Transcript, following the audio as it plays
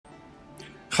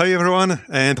Hi everyone,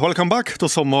 and welcome back to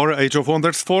some more Age of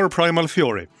Wonders 4 Primal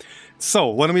Fury. So,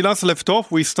 when we last left off,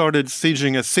 we started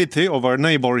sieging a city of our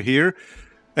neighbor here,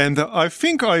 and I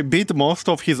think I beat most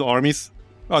of his armies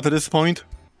at this point,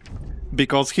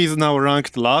 because he's now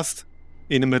ranked last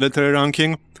in military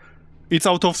ranking. It's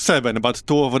out of 7, but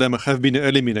 2 of them have been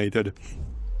eliminated.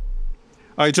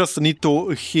 I just need to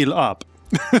heal up,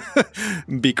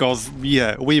 because,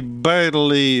 yeah, we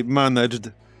barely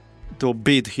managed to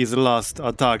beat his last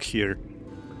attack here.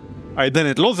 I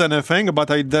didn't lose anything,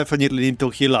 but I definitely need to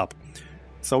heal up.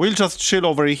 So we'll just chill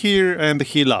over here and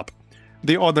heal up.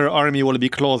 The other army will be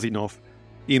close enough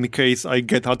in case I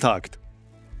get attacked.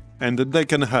 And they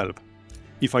can help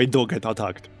if I do get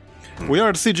attacked. We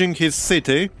are sieging his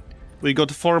city. We got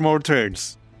 4 more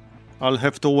turns. I'll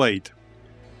have to wait.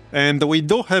 And we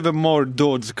do have more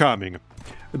dudes coming.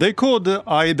 They could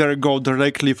either go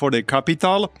directly for the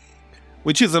capital,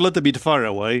 which is a little bit far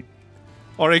away,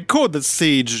 or I could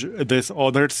siege this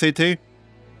other city.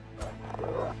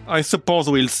 I suppose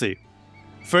we'll see.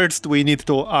 First, we need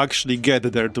to actually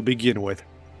get there to begin with.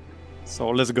 So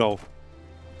let's go.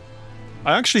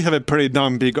 I actually have a pretty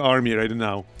damn big army right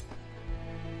now.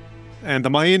 And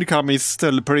my income is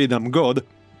still pretty damn good.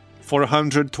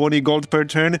 420 gold per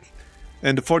turn,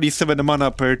 and 47 mana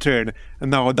per turn,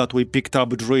 now that we picked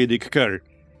up Druidic Care.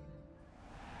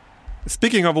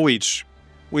 Speaking of which,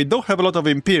 we do have a lot of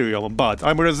Imperium, but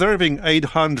I'm reserving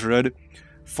 800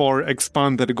 for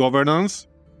expanded governance.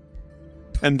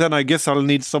 And then I guess I'll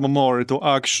need some more to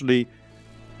actually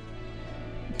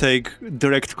take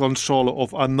direct control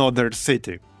of another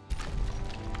city.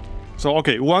 So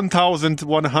okay,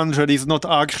 1100 is not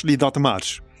actually that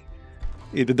much.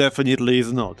 It definitely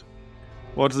is not.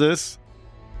 What's this?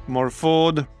 More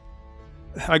food.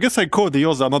 I guess I could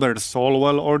use another soul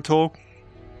well or two.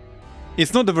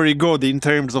 It's not very good in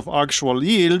terms of actual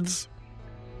yields,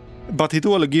 but it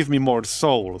will give me more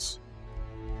souls.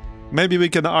 Maybe we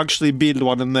can actually build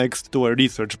one next to a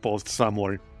research post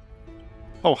somewhere.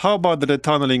 Oh, how about the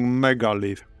tunneling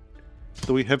megalith?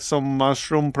 Do we have some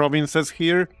mushroom provinces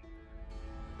here?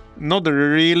 Not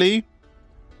really.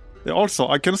 Also,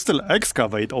 I can still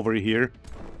excavate over here.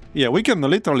 Yeah, we can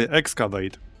literally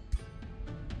excavate.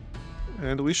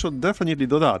 And we should definitely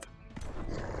do that.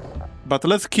 But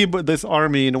let's keep this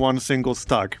army in one single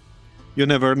stack. You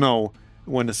never know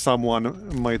when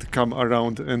someone might come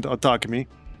around and attack me.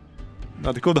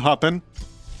 That could happen.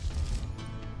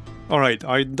 Alright,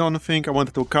 I don't think I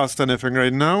want to cast anything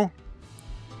right now.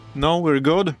 No, we're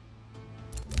good.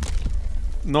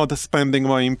 Not spending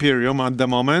my Imperium at the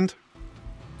moment.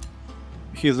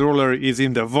 His ruler is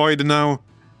in the void now.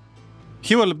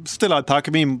 He will still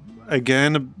attack me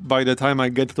again by the time I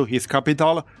get to his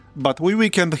capital, but we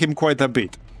weakened him quite a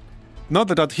bit. Not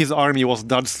that his army was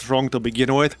that strong to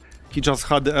begin with, he just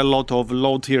had a lot of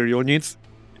low-tier units.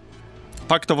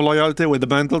 Pact of Loyalty with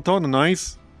Bentleton,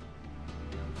 nice.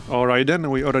 Alright then,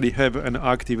 we already have an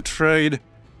active trade.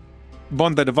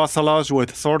 Bonded Vassalage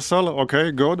with Sorcel,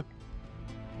 okay, good.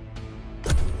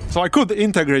 So I could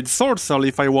integrate Sorcel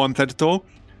if I wanted to,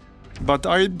 but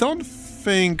I don't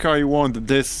think I want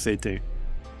this city.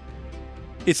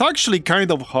 It's actually kind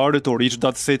of hard to reach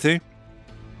that city,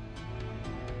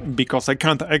 because I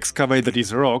can't excavate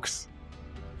these rocks.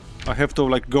 I have to,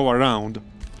 like, go around.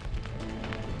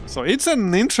 So it's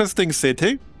an interesting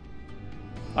city.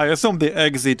 I assume the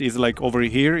exit is, like, over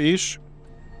here-ish.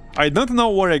 I don't know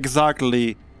where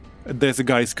exactly this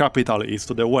guy's capital is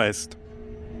to the west.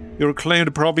 Your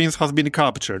claimed province has been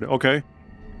captured, okay?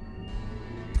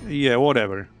 Yeah,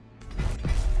 whatever.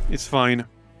 It's fine.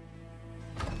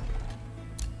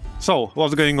 So,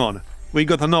 what's going on? We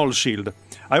got a null shield.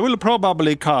 I will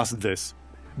probably cast this.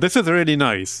 This is really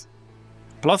nice.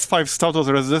 Plus 5 status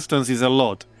resistance is a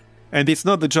lot. And it's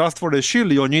not just for the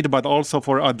shield unit, but also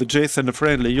for adjacent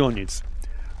friendly units.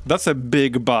 That's a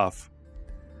big buff.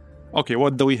 Okay,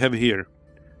 what do we have here?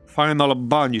 Final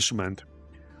banishment.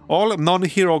 All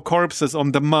non-hero corpses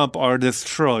on the map are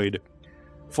destroyed.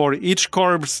 For each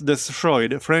corpse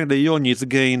destroyed, friendly units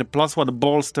gain plus 1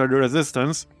 bolstered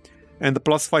resistance and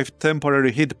plus 5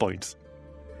 temporary hit points.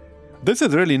 This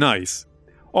is really nice.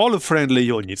 All friendly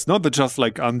units, not just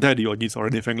like undead units or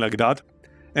anything like that.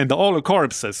 And all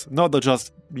corpses, not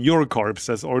just your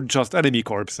corpses or just enemy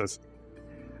corpses.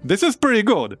 This is pretty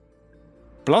good.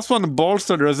 Plus 1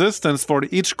 bolstered resistance for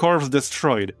each corpse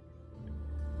destroyed.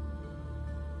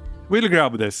 We'll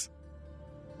grab this.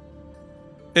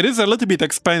 It is a little bit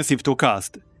expensive to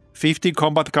cast. 50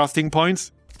 combat casting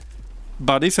points.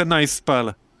 But it's a nice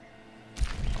spell.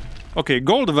 Okay,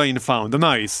 gold vein found,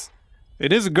 nice.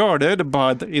 It is guarded,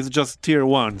 but it's just tier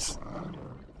 1s.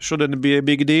 Shouldn't be a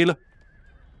big deal.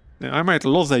 I might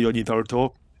lose a unit or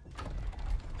two.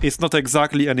 It's not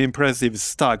exactly an impressive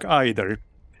stack either.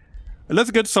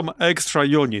 Let's get some extra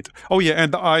unit. Oh yeah,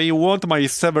 and I want my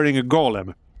Severing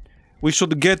Golem. We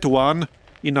should get one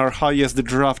in our highest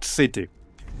draft city,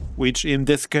 which in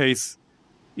this case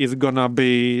is gonna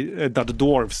be that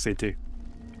dwarf city.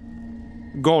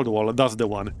 Goldwall, that's the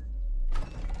one.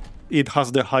 It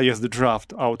has the highest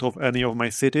draft out of any of my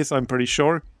cities, I'm pretty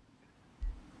sure.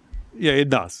 Yeah, it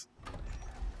does.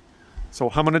 So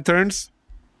how many turns?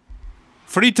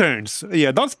 3 turns.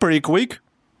 Yeah, that's pretty quick.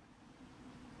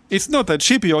 It's not a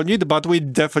cheap unit, but we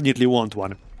definitely want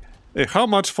one. How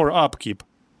much for upkeep?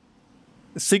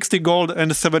 60 gold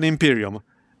and 7 Imperium.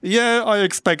 Yeah, I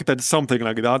expected something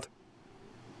like that.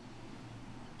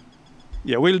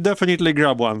 Yeah, we'll definitely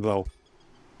grab one though.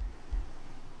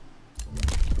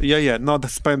 Yeah, not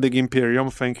spending Imperium,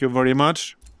 thank you very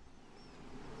much.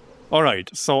 Alright,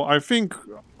 so I think...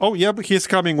 Oh, yep, he's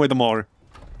coming with more.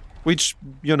 Which,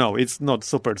 you know, it's not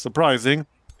super surprising.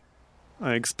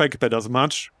 I expected as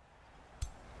much.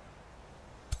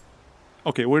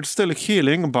 Okay, we're still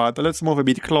healing, but let's move a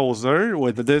bit closer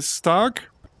with this stack.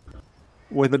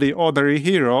 With the other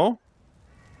hero.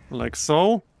 Like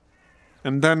so.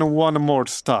 And then one more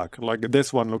stack, like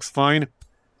this one looks fine.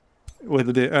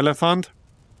 With the elephant.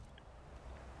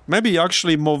 Maybe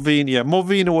actually move in, yeah,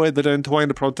 move in with the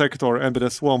Entwined Protector and the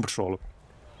Swamp Troll.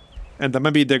 And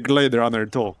maybe the Glade Runner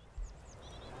too.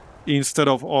 Instead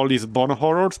of all these Bone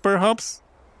Horrors, perhaps?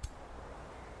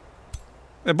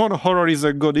 A Bone Horror is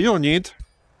a good unit,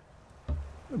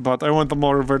 but I want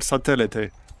more versatility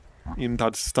in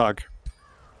that stack.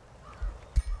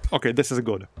 Okay, this is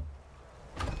good.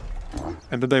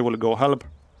 And they will go help.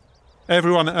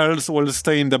 Everyone else will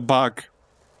stay in the back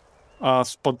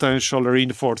as potential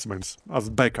reinforcements, as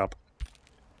backup.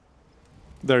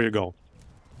 There you go.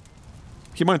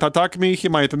 He might attack me, he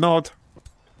might not.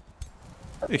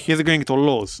 He's going to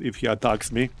lose if he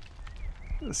attacks me.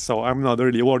 So I'm not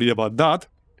really worried about that.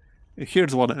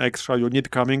 Here's one extra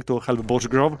unit coming to help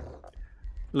Bushgrove.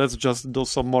 Let's just do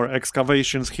some more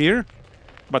excavations here.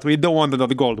 But we don't want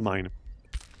that gold mine.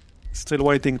 Still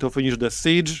waiting to finish the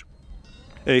siege.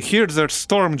 Here's a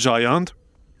Storm Giant.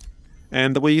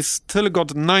 And we still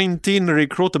got 19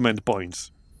 recruitment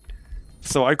points.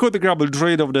 So I could grab a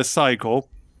Druid of the Psycho.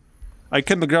 I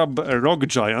can grab a Rock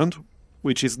Giant,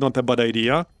 which is not a bad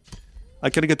idea. I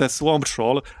can get a Swamp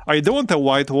Troll. I don't want a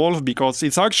White Wolf because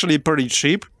it's actually pretty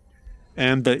cheap.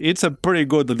 And it's a pretty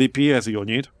good DPS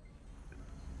unit.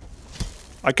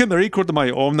 I can recruit my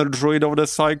own Druid of the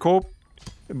Psycho,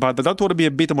 but that would be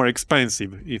a bit more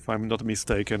expensive, if I'm not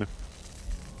mistaken.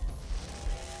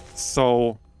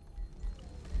 So...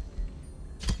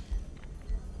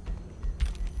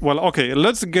 Well, okay,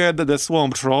 let's get the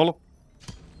Swamp Troll.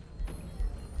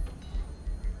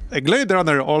 A Glade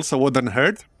Runner also wouldn't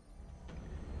hurt.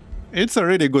 It's a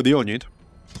really good unit.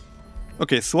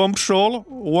 Okay, Swamp Troll,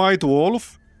 White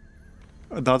Wolf.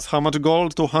 That's how much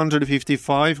gold?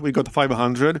 255. We got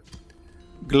 500.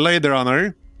 Glade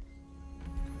Runner.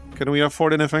 Can we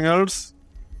afford anything else?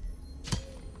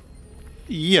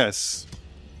 Yes.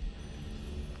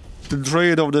 The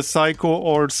Druid of the Psycho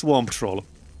or Swamp Troll.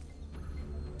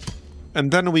 And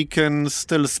then we can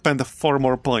still spend 4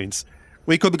 more points.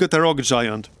 We could get a Rock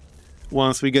Giant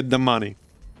once we get the money.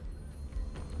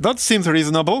 That seems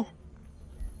reasonable.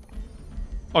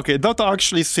 Okay, that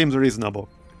actually seems reasonable.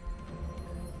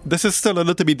 This is still a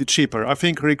little bit cheaper. I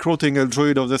think recruiting a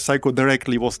Druid of the Psycho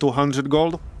directly was 200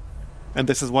 gold. And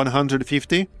this is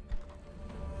 150.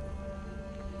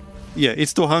 Yeah,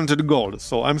 it's 200 gold,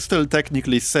 so I'm still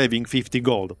technically saving 50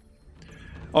 gold.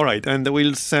 Alright, and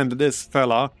we'll send this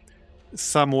fella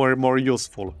somewhere more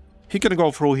useful. He can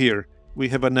go through here. We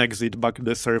have an exit back to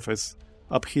the surface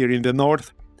up here in the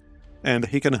north. And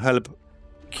he can help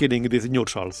killing these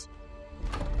neutrals.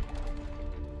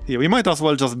 Yeah, we might as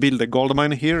well just build a gold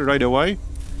mine here right away.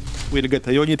 We'll get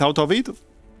a unit out of it.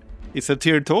 It's a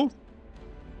tier 2.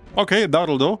 Okay,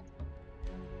 that'll do.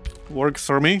 Works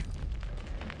for me.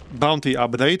 Bounty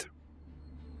update.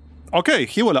 Okay,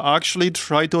 he will actually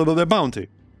try to do the bounty.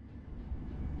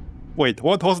 Wait,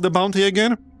 what was the bounty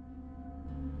again?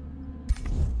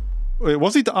 Wait,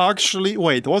 was it actually...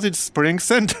 Wait, was it Spring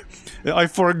Scent? I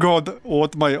forgot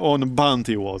what my own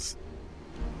bounty was.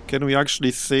 Can we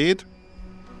actually see it?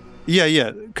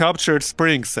 Yeah, captured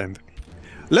Spring Scent.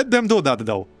 Let them do that,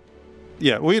 though.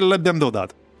 Yeah, we'll let them do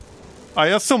that. I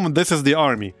assume this is the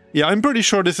army. Yeah, I'm pretty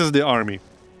sure this is the army.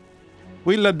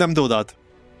 We'll let them do that.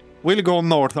 We'll go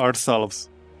north ourselves.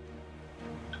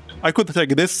 I could take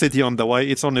this city on the way,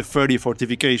 it's only 30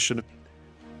 fortification.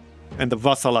 And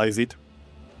vassalize it.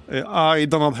 I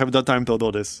do not have the time to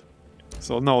do this.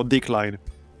 So no decline.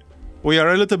 We are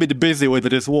a little bit busy with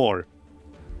this war.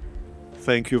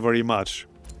 Thank you very much.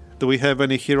 Do we have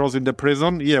any heroes in the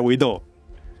prison? Yeah, we do.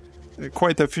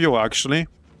 Quite a few, actually.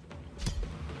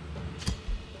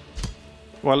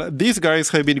 Well, these guys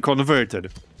have been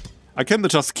converted. I can't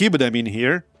just keep them in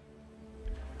here.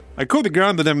 I could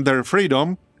grant them their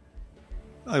freedom.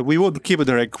 We would keep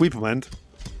their equipment.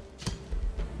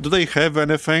 Do they have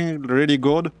anything really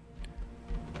good?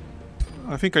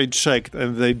 I think I checked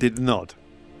and they did not.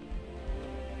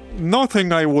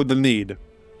 Nothing I would need.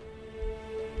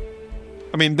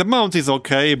 I mean, the mount is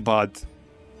okay, but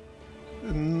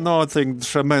nothing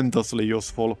tremendously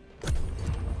useful.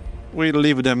 We'll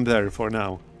leave them there for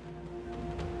now.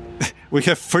 We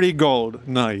have 3 gold.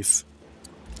 Nice.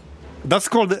 That's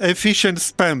called efficient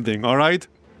spending, alright?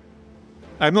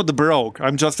 I'm not broke,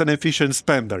 I'm just an efficient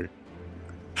spender.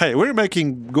 Hey, we're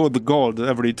making good gold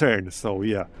every turn, so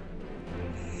yeah.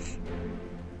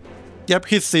 Yep,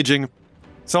 he's sieging.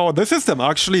 So the system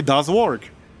actually does work.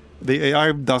 The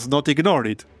AI does not ignore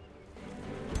it.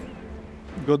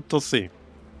 Good to see.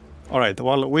 Alright,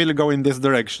 well, we'll go in this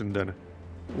direction then.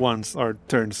 Once our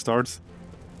turn starts.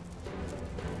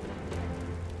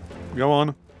 Go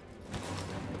on.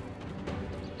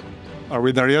 Are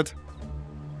we there yet?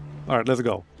 Alright, let's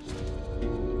go.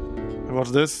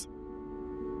 What's this?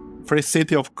 Free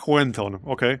City of Quentin,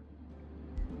 okay.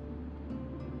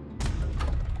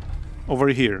 Over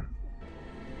here.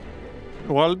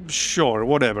 Well, sure,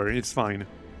 whatever, it's fine.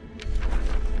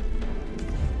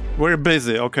 We're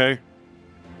busy, okay?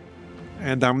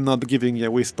 And I'm not giving you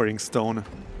a Whispering Stone.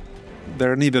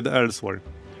 They're needed elsewhere.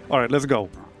 Alright, let's go.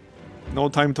 No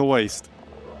time to waste.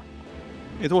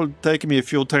 It will take me a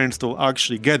few turns to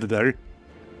actually get there.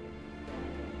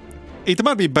 It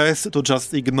might be best to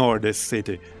just ignore this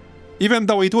city. Even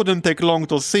though it wouldn't take long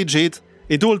to siege it,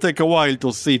 it will take a while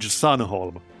to siege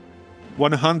Sunholm.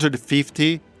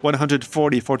 150,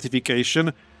 140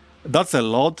 fortification, that's a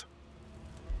lot.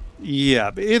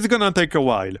 Yeah, it's gonna take a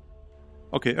while.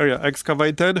 Okay, area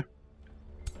excavated.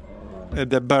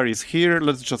 The bear is here,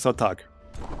 let's just attack.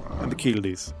 And kill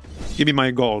these. Give me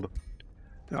my gold.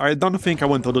 I don't think I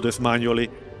want to do this manually.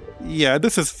 Yeah,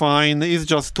 this is fine, it's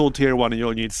just 2 tier 1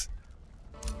 units.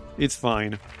 It's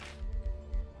fine.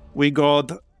 We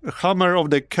got Hammer of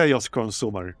the Chaos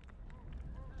Consumer.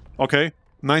 Okay,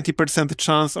 90%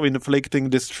 chance of inflicting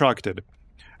Distracted.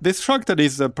 Distracted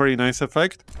is a pretty nice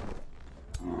effect.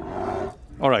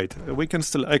 Alright, we can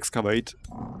still excavate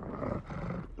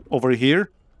over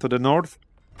here to the north.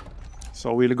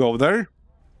 So we'll go there.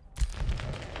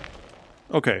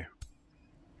 Okay.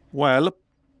 Well,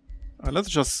 let's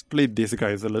just split these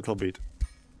guys a little bit.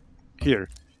 Here.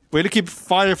 We'll keep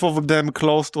 5 of them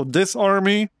close to this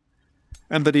army,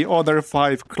 and the other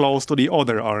 5 close to the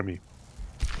other army.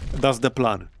 That's the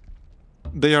plan.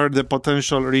 They are the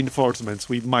potential reinforcements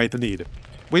we might need.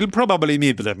 We'll probably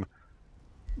need them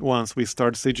once we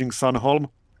start sieging Sunholm.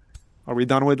 Are we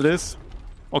done with this?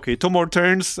 Okay, 2 more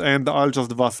turns, and I'll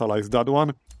just vassalize that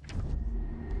one.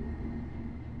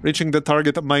 Reaching the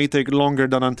target may take longer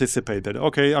than anticipated.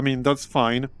 Okay, I mean, that's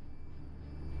fine.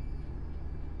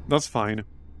 That's fine.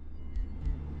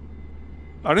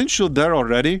 Aren't you there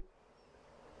already?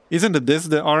 Isn't this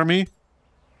the army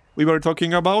we were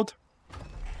talking about?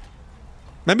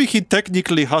 Maybe he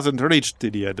technically hasn't reached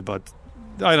it yet, but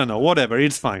I don't know, whatever,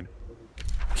 it's fine.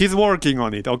 He's working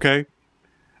on it, okay?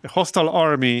 A hostile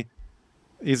army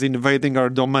is invading our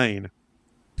domain.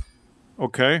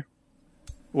 Okay.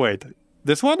 Wait,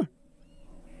 this one?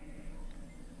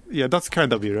 Yeah, that's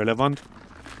kind of irrelevant.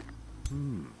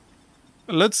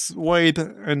 Let's wait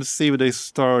and see if they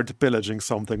start pillaging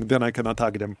something, then I can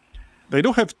attack them. They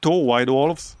do have 2 white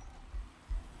wolves.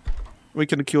 We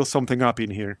can kill something up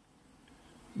in here.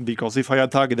 Because if I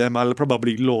attack them, I'll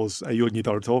probably lose a unit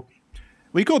or 2.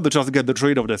 We could just get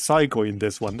rid of the Psycho in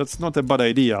this one. That's not a bad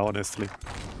idea, honestly.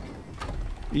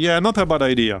 Yeah, not a bad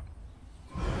idea.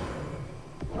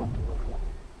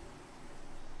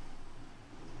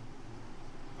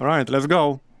 Alright, let's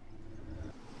go.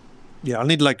 Yeah, I'll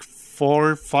need like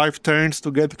 4, 5 turns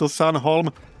to get to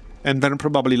Sunholm, and then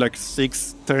probably like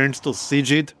 6 turns to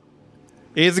siege it.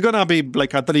 It's gonna be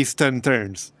like at least 10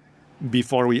 turns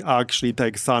before we actually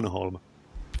take Sunholm.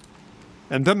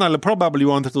 And then I'll probably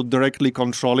want to directly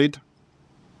control it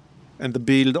and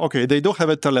build... Okay, they do have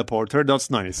a teleporter, that's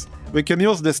nice. We can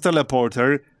use this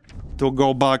teleporter to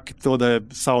go back to the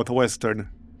southwestern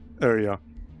area.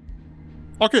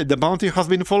 Okay, the bounty has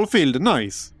been fulfilled,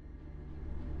 nice.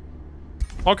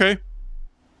 Okay.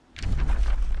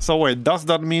 So wait, does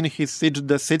that mean he sieged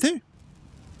the city?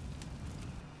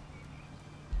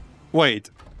 Wait.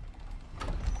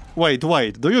 Wait,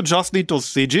 do you just need to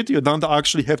siege it? You don't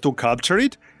actually have to capture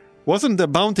it? Wasn't the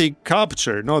bounty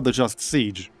capture, not just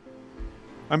siege?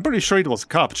 I'm pretty sure it was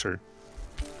capture.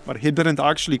 But he didn't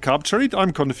actually capture it?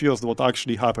 I'm confused what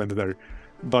actually happened there.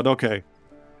 But okay.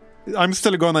 I'm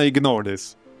still gonna ignore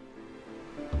this.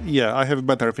 Yeah, I have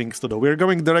better things to do. We're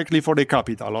going directly for the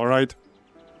capital, alright?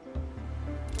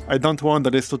 I don't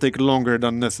want this to take longer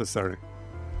than necessary.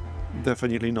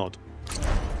 Definitely not.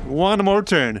 One more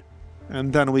turn.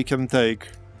 And then we can take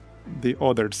the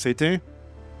other city.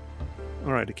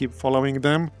 Alright, keep following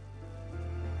them.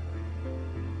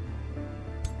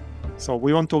 So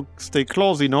we want to stay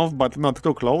close enough, but not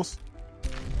too close.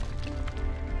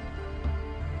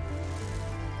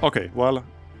 Okay, well,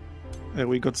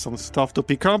 we got some stuff to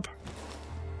pick up.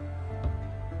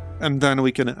 And then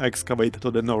we can excavate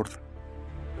to the north.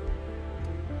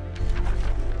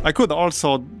 I could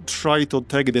also try to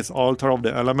take this altar of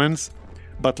the elements,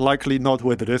 but likely not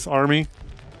with this army.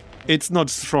 It's not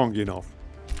strong enough.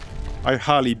 I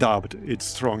highly doubt it's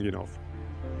strong enough.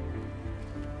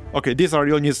 Okay, these are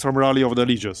units from Rally of the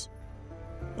Legions.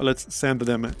 Let's send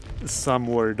them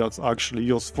somewhere that's actually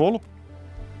useful.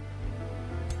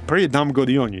 Pretty damn good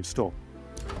units, too.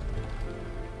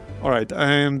 Alright,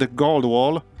 and the gold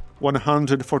wall.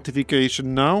 100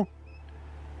 fortification now.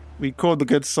 We could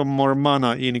get some more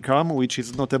mana income, which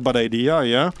is not a bad idea,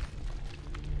 yeah?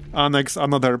 Annex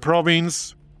another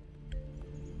province.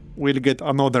 We'll get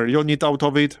another unit out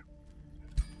of it.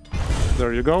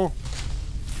 There you go.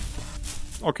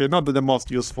 Okay, not the most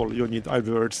useful unit I've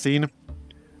ever seen,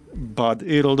 but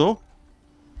it'll do.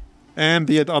 And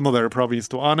yet another province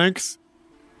to annex.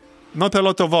 Not a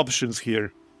lot of options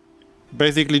here.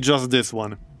 Basically just this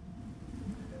one.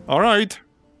 Alright.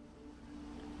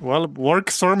 Well,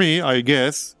 works for me, I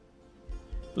guess.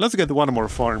 Let's get one more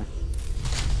farm.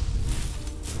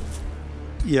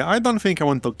 Yeah, I don't think I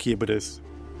want to keep this.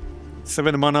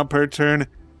 7 mana per turn.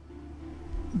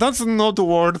 That's not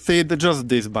worth it, just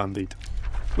disband it.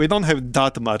 We don't have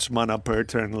that much mana per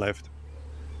turn left.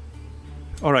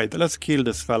 Alright, let's kill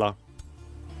this fella.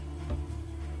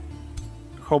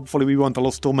 Hopefully we won't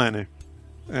lose too many.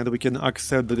 And we can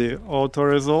accept the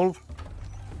auto-resolve.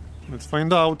 Let's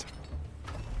find out.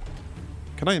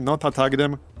 Can I not attack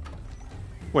them?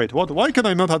 Wait, what? Why can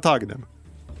I not attack them?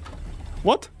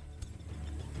 What?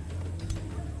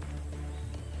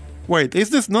 Wait, is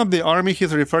this not the army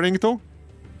he's referring to?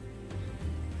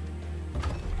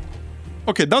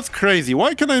 Okay, that's crazy.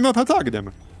 Why can I not attack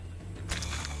them?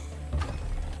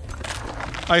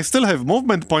 I still have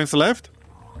movement points left.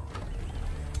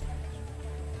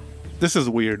 This is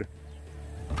weird.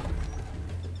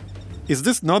 Is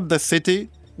this not the city?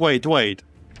 Wait.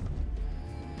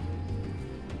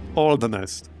 Old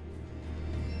nest.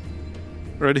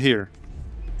 Right here.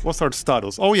 What's our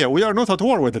status? Oh yeah, we are not at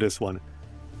war with this one.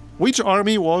 Which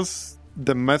army was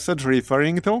the message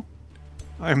referring to?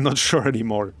 I'm not sure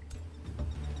anymore.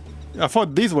 I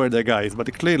thought these were the guys,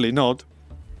 but clearly not.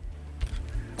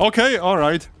 Okay,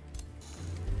 alright.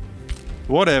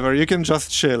 Whatever, you can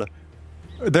just chill.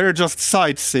 They're just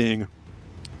sightseeing.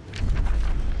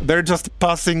 They're just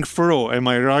passing through, am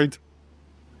I right?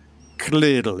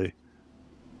 Clearly.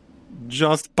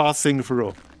 Just passing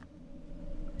through.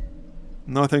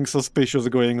 Nothing suspicious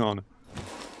going on.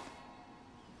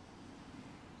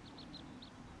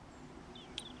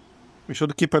 We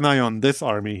should keep an eye on this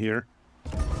army here.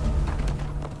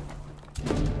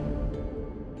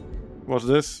 What's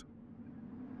this?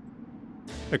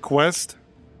 A quest?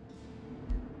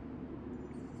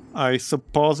 I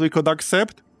suppose we could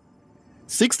accept?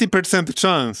 60%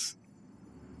 chance.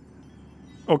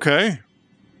 Okay.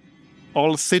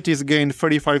 All cities gain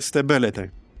 35 stability.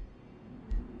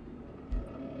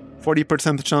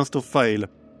 40% chance to fail.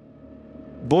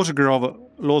 Bushgrove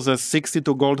loses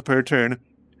 62 gold per turn.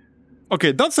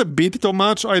 Okay, that's a bit too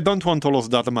much. I don't want to lose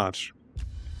that much.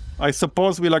 I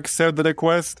suppose we'll accept the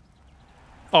request.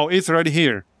 Oh, it's right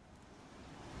here.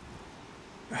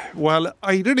 Well,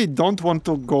 I really don't want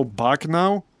to go back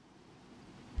now.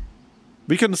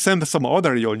 We can send some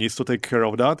other units to take care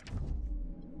of that.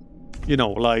 You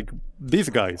know, like these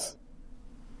guys.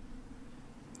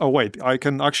 Oh wait, I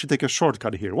can actually take a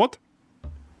shortcut here. What?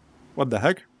 What the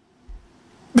heck?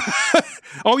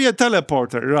 Oh yeah,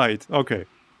 teleporter, right, okay.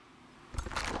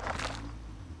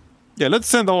 Yeah, let's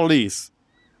send all these.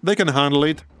 They can handle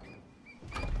it.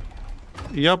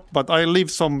 Yep, but I leave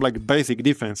some like basic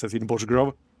defenses in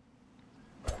Bushgrove.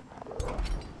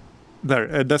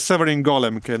 There, the Severing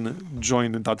Golem can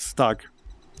join that stack.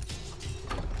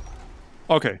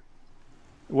 Okay.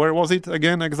 Where was it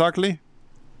again exactly?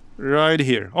 Right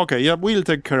here. Okay, yeah, we'll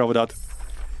take care of that.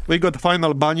 We got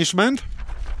final banishment.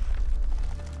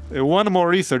 One more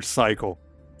research cycle.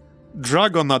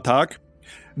 Dragon attack.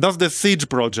 That's the siege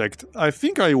project. I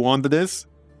think I want this.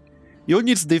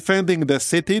 Units defending the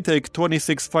city take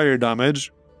 26 fire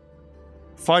damage.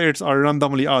 Fires are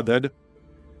randomly added.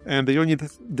 And the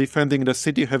units defending the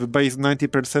city have a base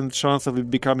 90% chance of it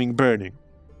becoming burning.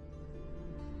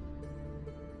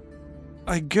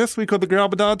 I guess we could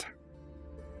grab that.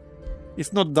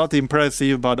 It's not that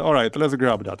impressive, but alright, let's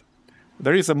grab that.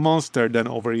 There is a monster then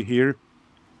over here.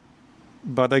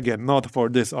 But again, not for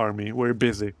this army. We're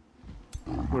busy.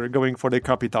 We're going for the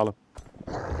capital.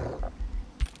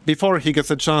 Before he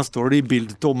gets a chance to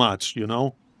rebuild too much, you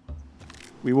know?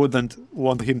 We wouldn't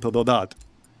want him to do that.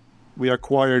 We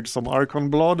acquired some Archon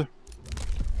blood.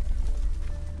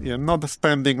 Yeah, not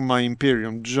spending my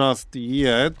Imperium just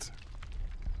yet.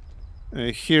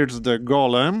 Here's the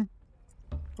Golem.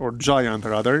 Or Giant,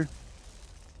 rather.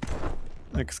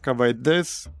 Excavate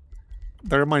this.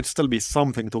 There might still be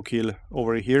something to kill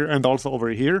over here, and also over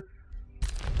here.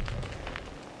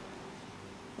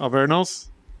 Avernos.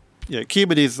 Yeah, keep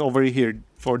this over here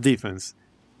for defense.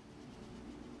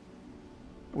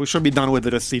 We should be done with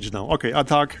the siege now. Okay,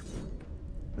 attack.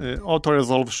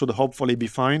 Auto-resolve should hopefully be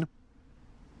fine.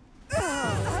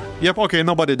 Yep, okay,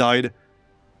 nobody died.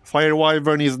 Fire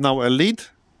Wyvern is now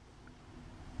elite.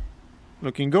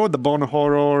 Looking good. The Bone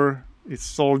Horror is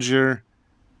Soldier.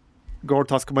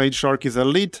 Gortask Mage Shark is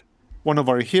elite. One of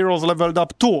our heroes leveled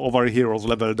up. Two of our heroes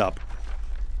leveled up.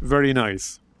 Very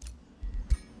nice.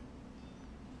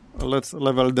 Let's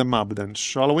level them up then,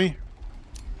 shall we?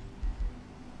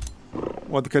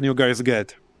 What can you guys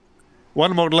get?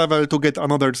 One more level to get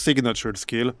another signature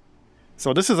skill.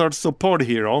 So this is our support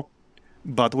hero,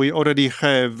 but we already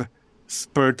have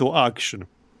Spur to Action.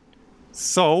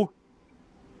 So,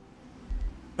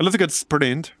 let's get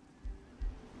Sprint.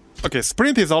 Okay,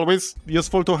 Sprint is always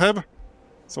useful to have,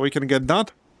 so we can get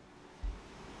that.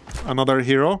 Another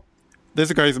hero.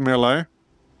 This guy is melee.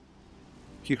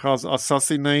 He has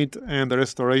Assassinate and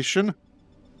Restoration.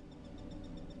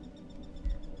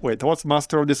 Wait, what's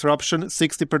Master of Disruption?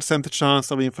 60%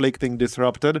 chance of inflicting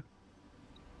disrupted.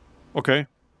 Okay.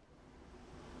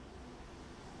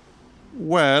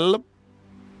 Well,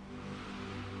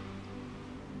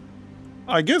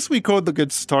 I guess we could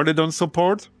get started on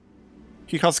support.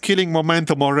 He has killing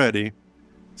momentum already,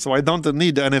 so I don't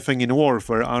need anything in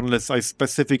warfare unless I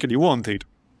specifically want it.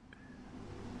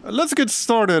 Let's get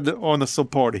started on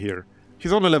support here.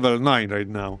 He's only level 9 right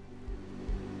now.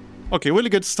 Okay, we'll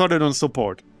get started on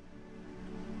support.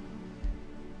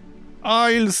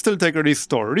 I'll still take a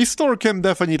Restore. Restore can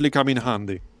definitely come in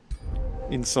handy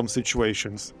in some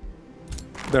situations.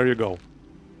 There you go.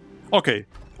 Okay,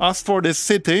 as for the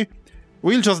city,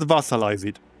 we'll just vassalize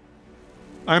it.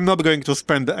 I'm not going to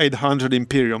spend 800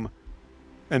 Imperium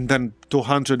and then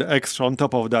 200 extra on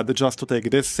top of that just to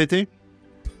take this city.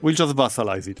 We'll just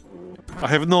vassalize it. I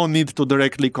have no need to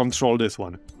directly control this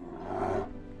one.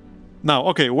 Now,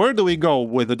 okay, where do we go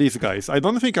with these guys? I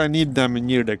don't think I need them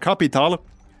near the capital.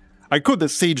 I could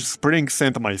siege Spring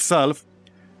Sand myself,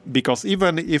 because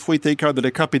even if we take out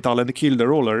the capital and kill the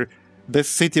ruler, this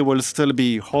city will still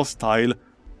be hostile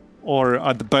or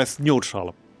at best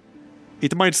neutral.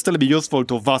 It might still be useful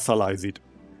to vassalize it.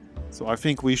 So I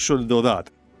think we should do that.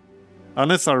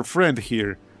 Unless our friend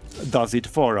here does it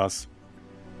for us.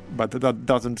 But that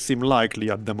doesn't seem likely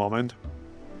at the moment.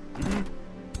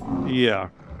 Yeah.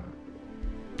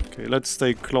 Okay, let's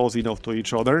stay close enough to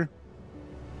each other.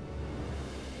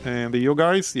 And you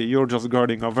guys, yeah, you're just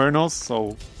guarding Avernos,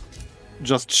 so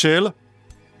just chill.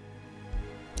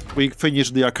 We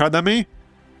finished the academy.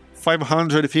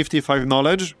 555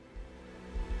 knowledge.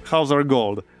 How's our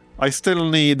gold? I still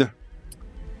need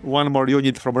one more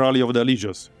unit from Rally of the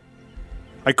Legions.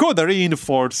 I could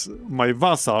reinforce my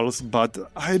vassals, but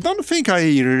I don't think I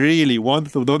really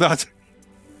want to do that.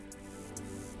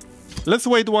 Let's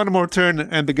wait one more turn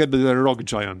and get the Rock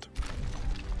Giant.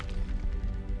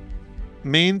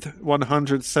 Mint,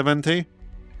 170.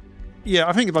 Yeah,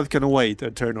 I think that can wait a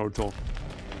turn or two.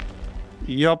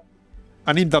 Yup.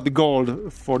 I need that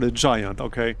gold for the Giant,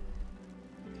 okay.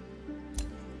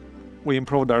 We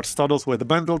improved our status with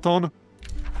Bendleton.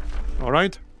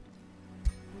 Alright.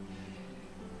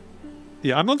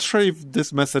 Yeah, I'm not sure if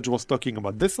this message was talking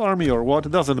about this army or what,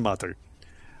 it doesn't matter.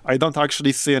 I don't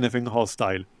actually see anything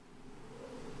hostile.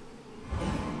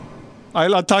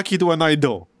 I'll attack it when I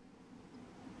do.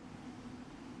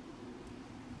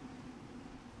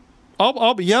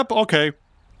 Up, yep, okay.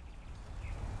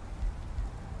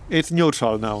 It's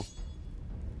neutral now.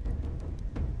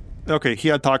 Okay, he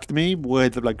attacked me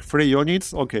with like 3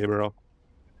 units. Okay, bro.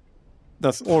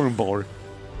 That's Ormbor.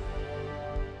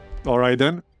 Alright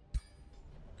then.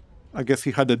 I guess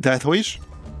he had a death wish.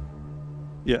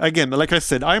 Yeah, again, like I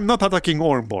said, I'm not attacking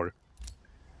Ormbor.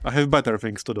 I have better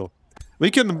things to do. We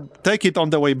can take it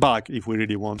on the way back if we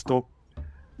really want to.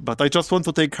 But I just want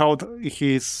to take out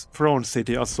his throne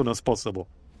city as soon as possible.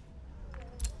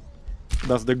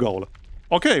 That's the goal.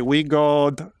 Okay, we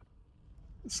got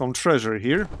some treasure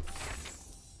here.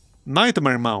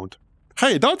 Nightmare Mount.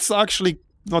 Hey, that's actually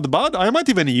not bad. I might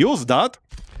even use that.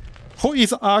 Who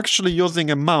is actually using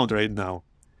a mount right now?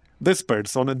 This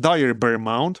person, a Dire Bear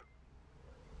Mount.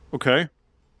 Okay.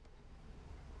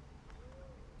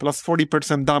 Plus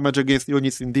 40% damage against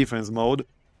units in defense mode.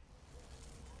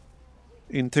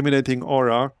 Intimidating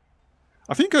aura.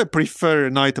 I think I prefer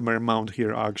Nightmare Mount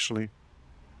here, actually.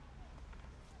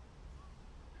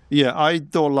 Yeah, I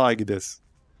don't like this.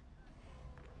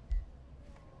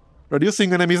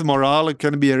 Reducing enemies' morale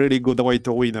can be a really good way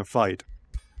to win a fight.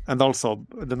 And also,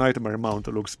 the Nightmare Mount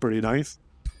looks pretty nice.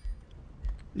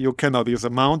 You cannot use a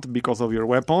mount because of your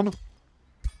weapon.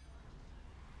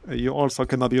 You also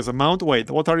cannot use a mount. Wait,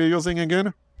 what are you using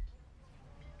again?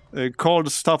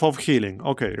 Called Staff of Healing.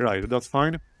 Okay, right, that's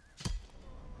fine.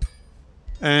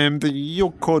 And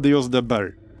you could use the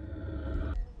bear.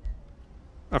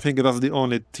 I think that's the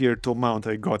only tier 2 mount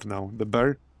I got now, the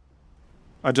bear.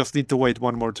 I just need to wait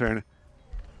one more turn.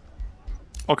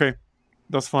 Okay,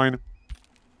 that's fine.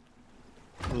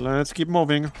 Let's keep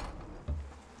moving.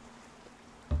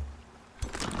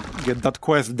 Get that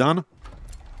quest done.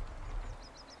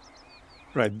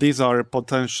 Right, these are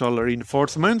potential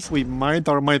reinforcements we might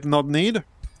or might not need.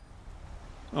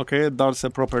 Okay, that's a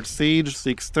proper siege,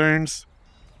 6 turns.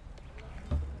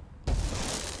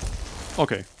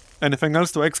 Okay, anything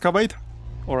else to excavate?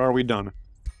 Or are we done?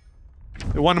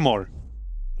 One more.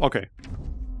 Okay,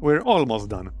 we're almost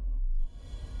done.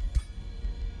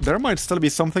 There might still be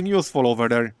something useful over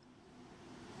there.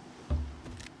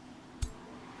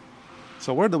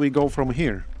 So where do we go from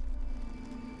here?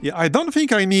 Yeah, I don't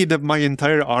think I need my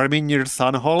entire army near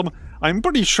Sunholm. I'm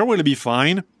pretty sure we'll be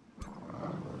fine.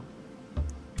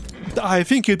 I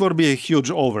think it would be a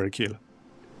huge overkill.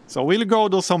 So we'll go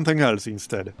do something else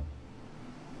instead.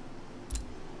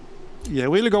 Yeah,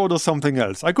 we'll go do something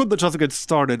else. I could just get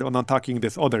started on attacking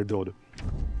this other dude.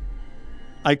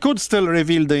 I could still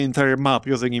reveal the entire map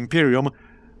using Imperium.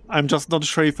 I'm just not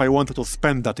sure if I wanted to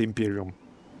spend that Imperium.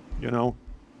 You know?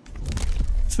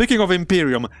 Speaking of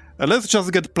Imperium, let's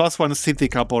just get +1 city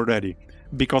cap already.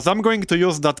 Because I'm going to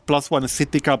use that +1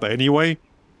 city cap anyway.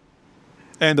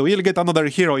 And we'll get another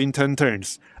hero in 10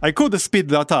 turns. I could speed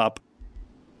that up.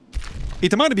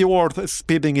 It might be worth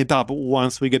speeding it up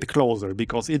once we get closer,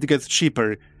 because it gets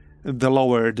cheaper the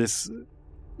lower this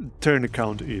turn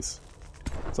count is.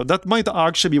 So that might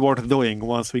actually be worth doing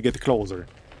once we get closer.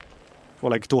 For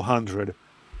like 200.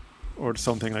 Or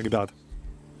something like that.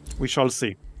 We shall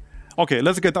see. Okay,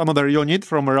 let's get another unit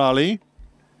from Raleigh.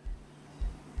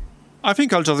 I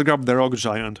think I'll just grab the Rock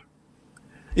Giant.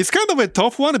 It's kind of a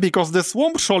tough one because the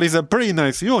Swamp Troll is a pretty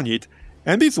nice unit,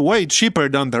 and it's way cheaper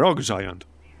than the Rock Giant.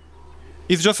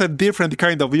 It's just a different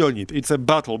kind of unit, it's a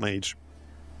Battle Mage.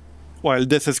 While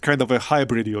this is kind of a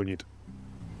hybrid unit.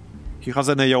 He has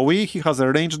an AoE, he has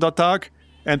a ranged attack,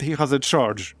 and he has a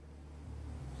charge.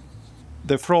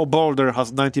 The Throw Boulder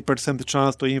has 90%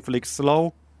 chance to inflict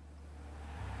slow.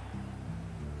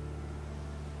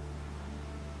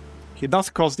 He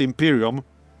does cost Imperium,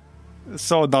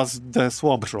 so does the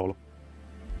Swamp Troll.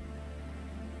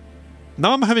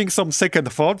 Now I'm having some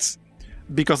second thoughts,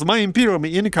 because my Imperium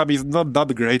income is not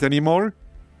that great anymore.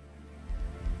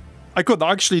 I could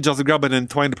actually just grab an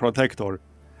Entwined Protector.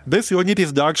 This unit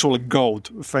is the actual GOAT,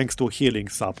 thanks to healing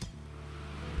sub.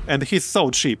 And he's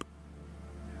so cheap.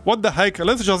 What the heck,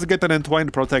 let's just get an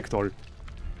Entwined Protector.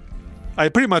 I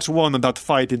pretty much won that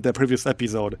fight in the previous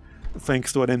episode,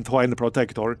 thanks to an Entwined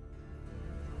Protector.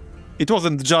 It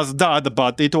wasn't just that,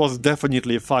 but it was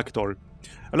definitely a factor.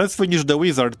 Let's finish the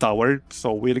Wizard Tower,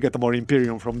 so we'll get more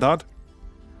Imperium from that.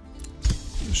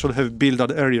 Should have built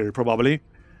that earlier, probably.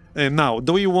 And now,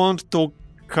 do we want to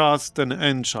cast an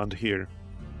enchant here?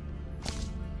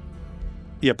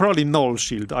 Yeah, probably Null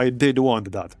Shield, I did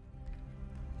want that.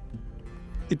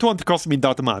 It won't cost me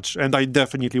that much, and I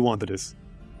definitely want this.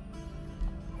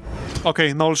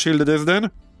 Okay, Null Shield this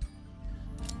then.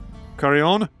 Carry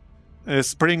on.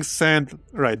 Spring Sand,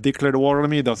 right, declared war on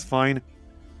me, that's fine.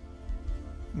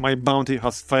 My bounty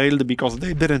has failed because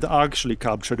they didn't actually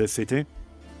capture the city.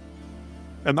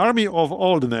 An army of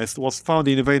oldness was found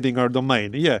invading our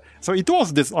domain. Yeah, so it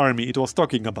was this army it was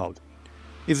talking about.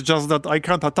 It's just that I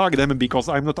can't attack them because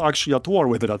I'm not actually at war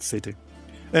with that city.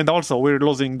 And also, we're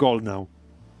losing gold now.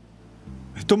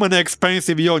 Too many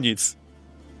expensive units.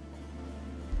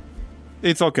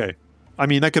 It's okay. I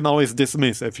mean, I can always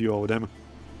dismiss a few of them.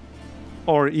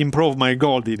 Or improve my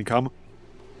gold income.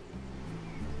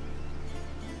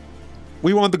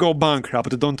 We won't go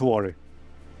bankrupt, don't worry.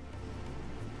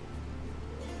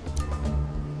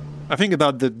 I think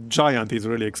that the giant is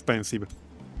really expensive.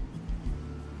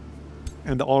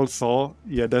 And also,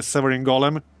 yeah, the Severing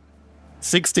Golem.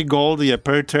 60 gold, yeah,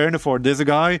 per turn for this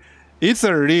guy. It's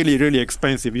a really, really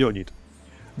expensive unit.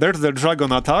 There's the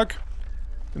dragon attack.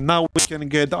 Now we can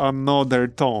get another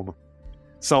tome.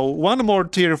 So one more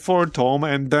tier 4 tome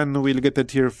and then we'll get a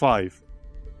tier 5.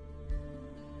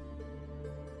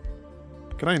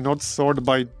 Can I not sort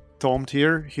by tome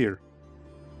tier? Here.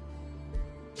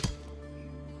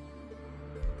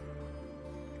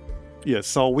 Yes,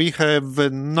 so we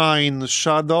have 9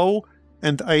 Shadow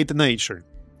and 8 Nature.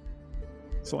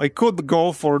 So I could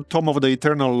go for Tome of the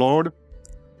Eternal Lord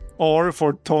or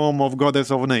for Tome of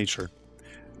Goddess of Nature.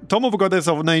 Tome of Goddess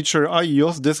of Nature, I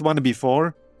used this one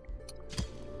before.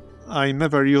 I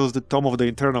never used the Tome of the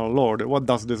Eternal Lord. What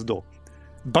does this do?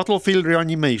 Battlefield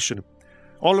Reanimation.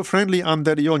 All friendly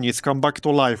undead units come back to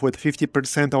life with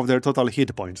 50% of their total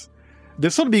hit points.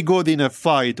 This would be good in a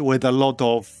fight with a lot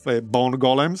of bone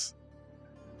golems.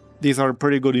 These are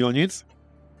pretty good units.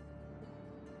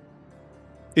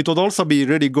 It would also be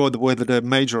really good with the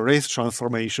major race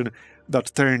transformation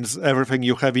that turns everything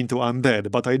you have into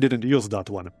undead, but I didn't use that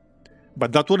one.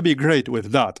 But that would be great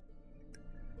with that.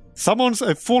 Summons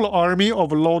a full army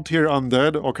of low-tier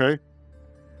undead, okay.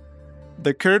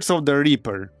 The Curse of the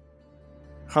Reaper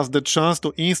has the chance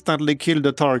to instantly kill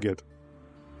the target.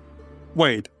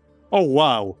 Wait, oh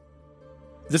wow.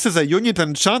 This is a unit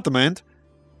enchantment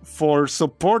for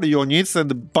support units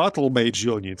and battle mage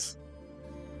units.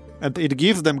 And it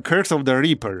gives them Curse of the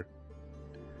Reaper.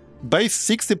 Base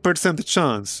 60%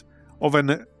 chance of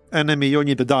an enemy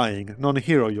unit dying,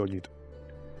 non-hero unit.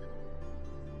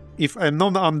 If a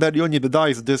non-undead unit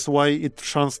dies this way, it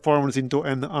transforms into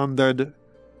an undead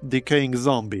decaying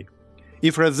zombie.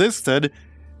 If resisted,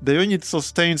 the unit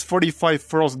sustains 45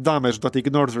 frost damage that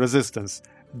ignores resistance.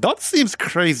 That seems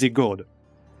crazy good.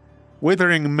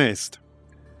 Withering Mist.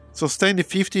 Sustain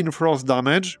 15 frost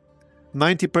damage,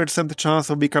 90% chance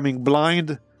of becoming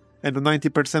blind, and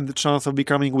 90% chance of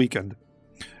becoming weakened.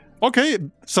 Okay,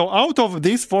 so out of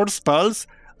these 4 spells,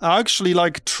 I actually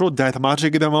like True Death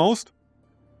Magic the most.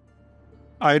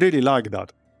 I really like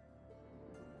that.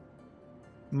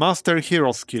 Master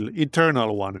Hero Skill,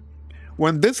 Eternal one.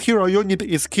 When this hero unit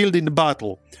is killed in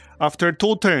battle, after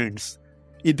 2 turns,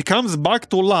 it comes back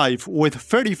to life with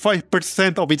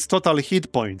 35% of its total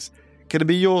hit points. Can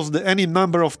be used any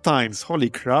number of times. Holy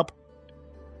crap.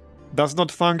 Does not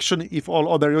function if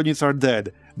all other units are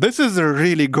dead. This is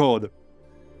really good.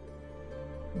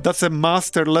 That's a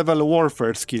master level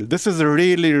warfare skill. This is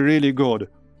really, really good.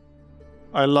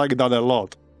 I like that a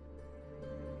lot.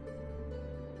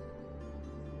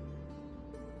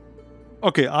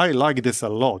 Okay, I like this a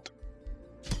lot.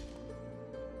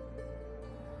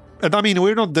 And I mean,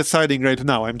 we're not deciding right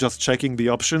now, I'm just checking the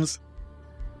options.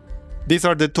 These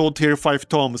are the 2 tier 5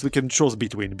 tomes we can choose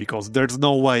between, because there's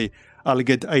no way I'll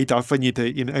get 8 affinity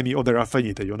in any other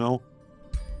affinity, you know?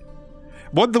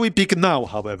 What do we pick now,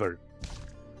 however?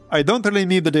 I don't really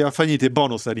need the affinity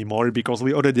bonus anymore, because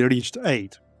we already reached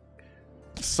 8.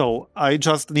 So I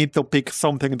just need to pick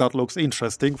something that looks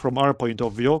interesting from our point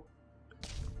of view.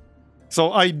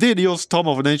 So I did use Tome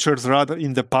of Nature's Wrath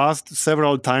in the past,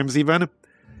 several times even.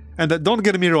 And don't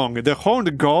get me wrong, the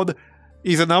Horned God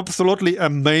is an absolutely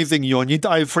amazing unit.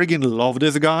 I friggin' love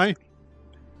this guy.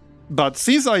 But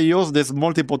since I used this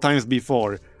multiple times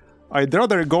before, I'd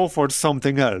rather go for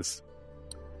something else.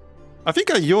 I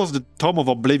think I used the Tome of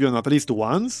Oblivion at least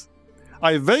once.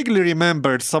 I vaguely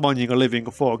remembered summoning a Living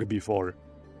Fog before.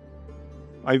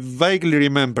 I vaguely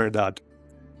remember that.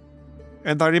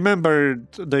 And I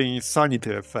remembered the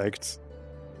insanity effects.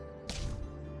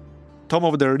 Tome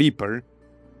of the Reaper.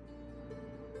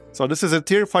 So this is a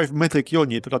tier 5 mythic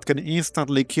unit that can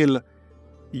instantly kill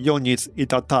units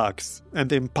it attacks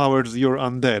and empowers your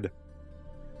undead.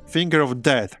 Finger of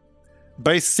Death.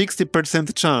 Base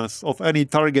 60% chance of any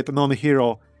target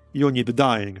non-hero unit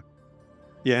dying.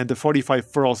 Yeah, and the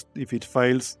 45 frost if it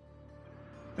fails.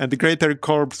 And greater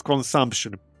corpse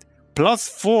consumption. Plus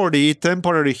 40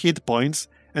 temporary hit points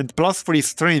and plus 3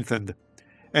 strengthened.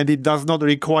 And it does not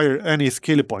require any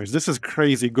skill points. This is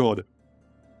crazy good.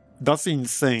 That's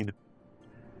insane.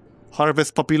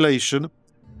 Harvest population.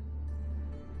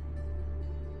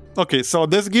 Okay, so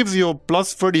this gives you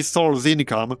plus 30 souls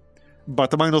income,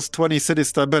 but minus 20 city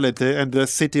stability, and the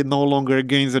city no longer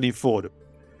gains any food.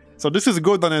 So this is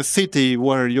good on a city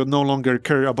where you no longer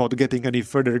care about getting any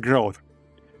further growth.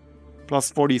 plus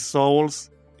 40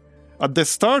 souls. At the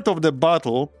start of the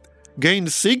battle, gain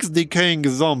 6 decaying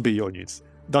zombie units.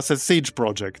 That's a siege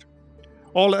project.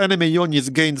 All enemy units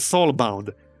gain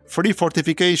soulbound. 3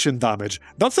 fortification damage.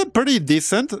 That's a pretty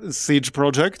decent siege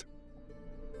project.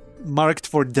 Marked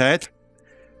for death.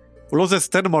 Loses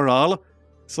 10 morale.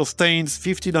 Sustains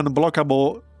 15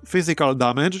 unblockable physical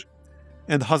damage.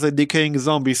 And has a decaying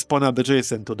zombie spawn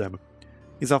adjacent to them.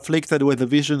 Is afflicted with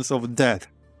visions of death.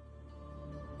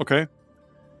 Okay.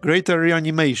 Greater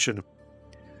reanimation.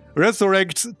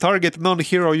 Resurrects target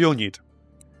non-hero unit.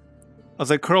 As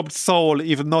a cropped soul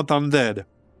if not undead.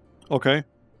 Okay.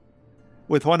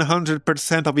 With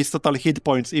 100% of its total hit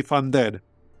points if undead.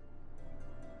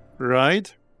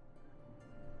 Right.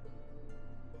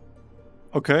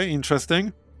 Okay,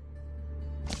 interesting.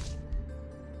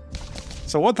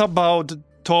 So what about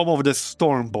Tome of the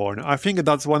Stormborn? I think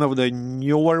that's one of the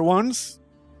newer ones.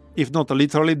 If not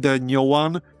literally the new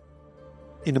one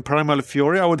in Primal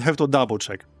Fury. I would have to double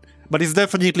check. But it's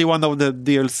definitely one of the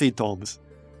DLC tomes.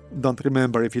 Don't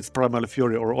remember if it's Primal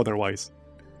Fury or otherwise.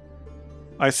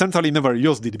 I certainly never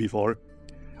used it before.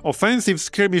 Offensive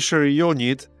skirmisher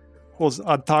unit whose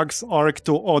attacks arc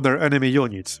to other enemy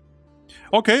units.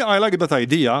 Okay, I like that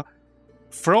idea.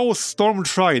 Throw Storm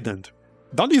Trident.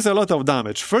 That is a lot of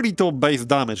damage. 32 base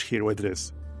damage here with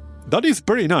this. That is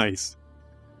pretty nice.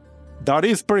 That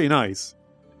is pretty nice.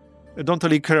 I don't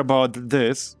really care about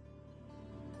this.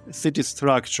 City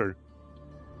structure.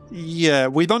 Yeah,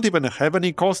 we don't even have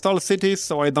any coastal cities,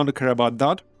 so I don't care about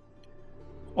that.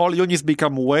 All units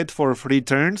become wet for 3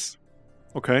 turns.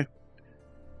 Okay.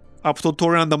 Up to 2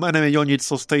 random enemy units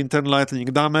sustain 10 lightning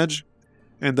damage.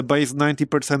 And the base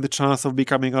 90% chance of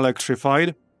becoming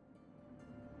electrified.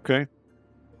 Okay.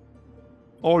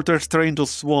 Alters terrain to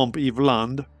swamp if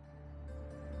land.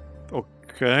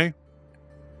 Okay.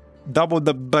 Double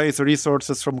the base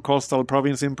resources from coastal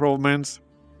province improvements.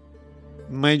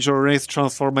 Major race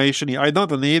transformation. I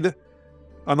don't need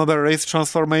another race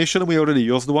transformation. We already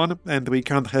used one, and we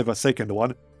can't have a second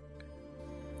one.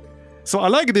 So I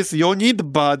like this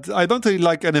unit, but I don't really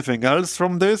like anything else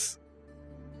from this.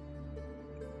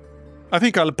 I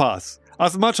think I'll pass.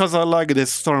 As much as I like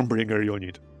this Stormbringer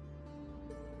unit.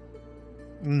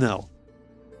 No.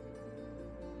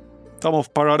 Tome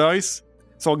of Paradise.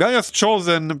 So Gaia's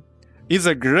Chosen is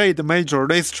a great major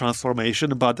race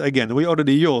transformation, but again, we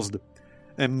already used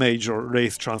a major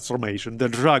race transformation, the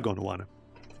dragon one.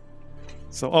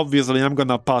 So obviously I'm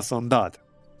gonna pass on that.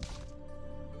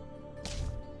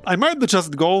 I might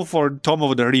just go for Tome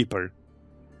of the Reaper.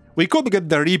 We could get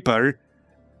the Reaper,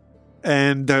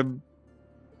 and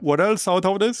what else out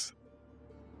of this?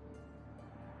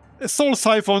 Soul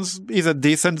Siphons is a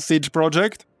decent siege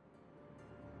project.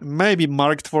 Maybe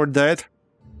marked for death.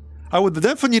 I would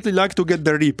definitely like to get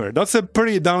the Reaper. That's a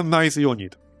pretty damn nice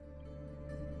unit.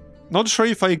 Not sure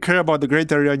if I care about the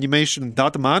greater reanimation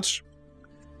that much.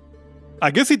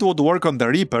 I guess it would work on the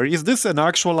Reaper. Is this an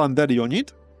actual undead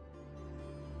unit?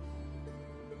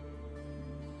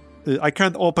 I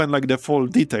can't open like the full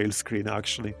detail screen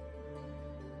actually.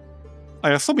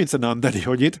 I assume it's an undead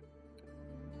unit.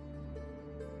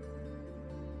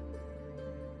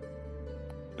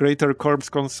 Greater corpse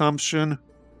consumption.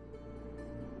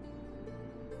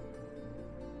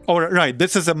 Oh, right,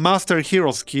 this is a master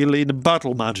hero skill in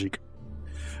battle magic.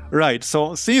 Right,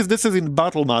 so since this is in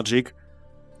battle magic,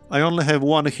 I only have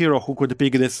one hero who could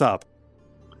pick this up.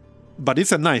 But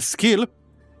it's a nice skill.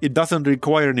 It doesn't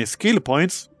require any skill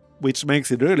points, which makes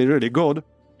it really, really good.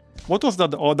 What was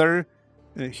that other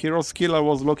hero skill I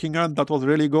was looking at that was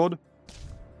really good?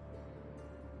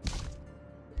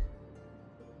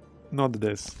 Not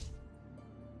this.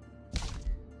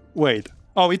 Wait.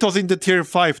 Oh, it was in the tier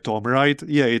 5 tome, right?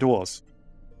 Yeah, it was.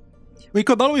 We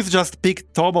could always just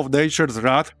pick Tome of Nature's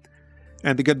Wrath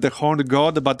and get the Horned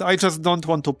God, but I just don't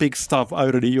want to pick stuff I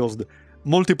already used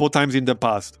multiple times in the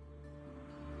past.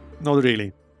 Not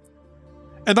really.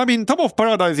 And I mean, Tome of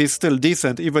Paradise is still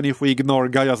decent, even if we ignore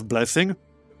Gaia's Blessing.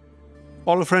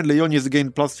 All friendly units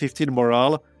gain plus 15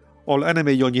 morale. All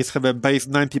enemy units have a base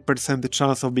 90%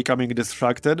 chance of becoming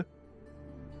distracted.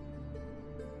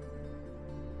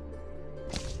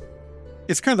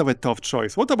 It's kind of a tough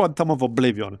choice. What about Tome of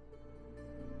Oblivion?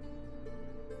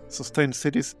 Sustain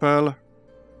City spell.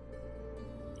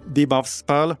 Debuff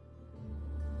spell.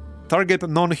 Target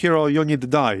non-hero unit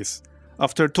dies.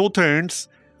 After 2 turns,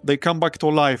 they come back to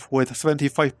life with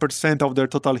 75% of their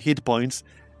total hit points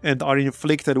and are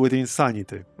inflicted with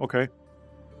insanity. Okay.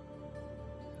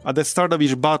 At the start of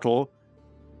each battle,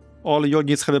 all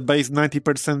units have a base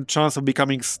 90% chance of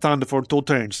becoming stunned for 2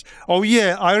 turns. Oh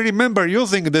yeah, I remember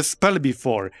using this spell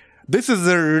before. This is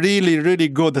a really, really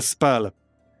good spell.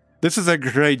 This is a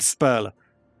great spell.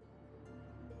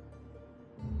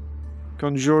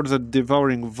 Conjure the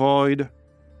Devouring Void.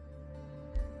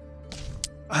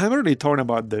 I'm really torn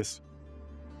about this.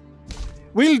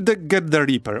 We'll get the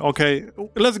Reaper, okay?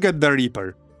 Let's get the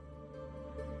Reaper.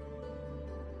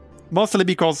 Mostly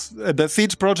because the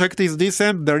Siege project is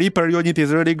decent, the Reaper unit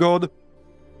is really good.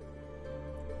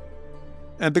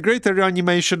 And the Greater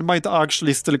Reanimation might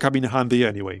actually still come in handy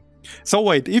anyway. So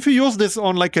wait, if you use this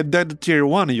on like a dead tier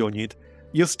 1 unit,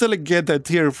 you still get a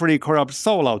tier 3 Corrupt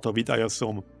Soul out of it, I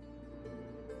assume.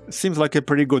 Seems like a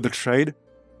pretty good trade.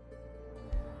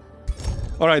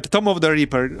 Alright, Tomb of the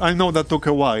Reaper. I know that took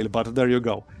a while, but there you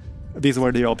go. These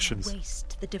were the options.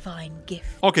 Waste the divine gift.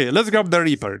 Okay, let's grab the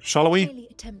Reaper, shall we? Really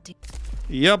attempting.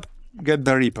 Yep, get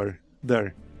the Reaper.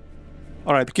 There.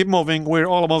 Alright, keep moving. We're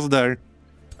almost there.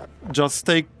 Just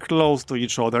stay close to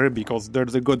each other, because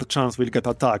there's a good chance we'll get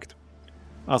attacked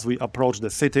as we approach the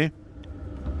city.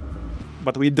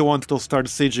 But we do want to start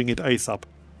sieging it ASAP.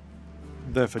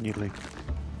 Definitely.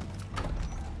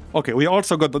 Okay, we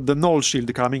also got the Null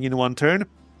Shield coming in one turn.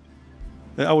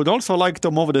 I would also like to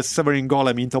move the Severing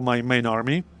Golem into my main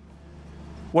army.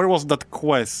 Where was that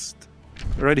quest?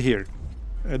 Right here.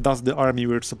 That's the army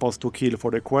we're supposed to kill for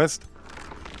the quest.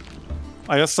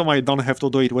 I assume I don't have to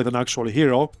do it with an actual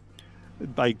hero.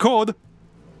 I could.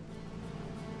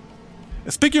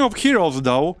 Speaking of heroes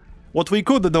though, what we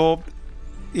could do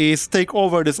is take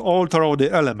over this Altar of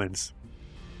the Elements.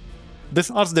 This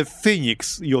adds the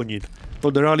Phoenix unit to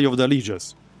the Rally of the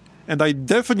Lieges. And I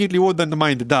definitely wouldn't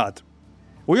mind that.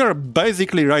 We are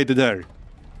basically right there.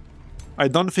 I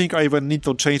don't think I even need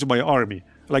to change my army.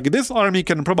 Like, this army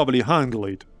can probably handle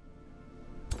it.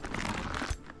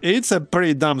 It's a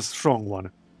pretty damn strong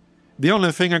one. The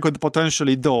only thing I could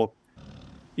potentially do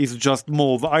is just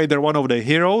move either one of the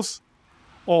heroes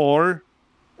or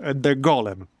the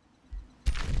golem.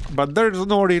 But there's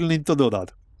no real need to do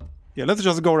that. Yeah, let's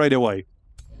just go right away.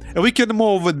 And we can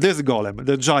move this golem,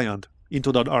 the giant,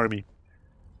 into that army.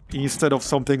 Instead of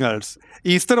something else.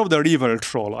 Instead of the river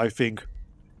troll, I think.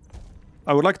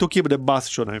 I would like to keep the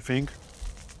bastion, I think.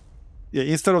 Yeah,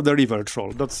 instead of the river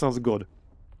troll. That sounds good.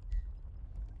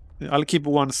 I'll keep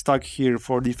one stack here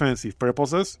for defensive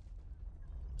purposes.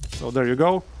 So there you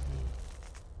go.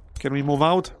 Can we move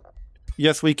out?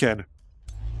 Yes, we can.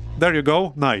 There you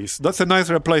go. Nice. That's a nice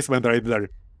replacement right there.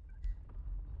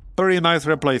 Very nice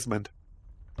replacement.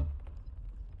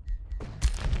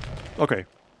 Okay.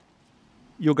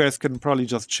 You guys can probably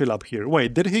just chill up here.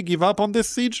 Wait, did he give up on this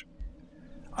siege?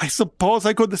 I suppose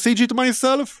I could siege it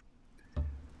myself?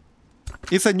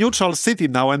 It's a neutral city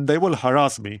now and they will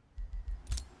harass me.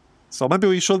 So maybe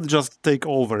we should just take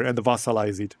over and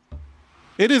vassalize it.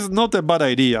 It is not a bad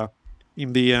idea,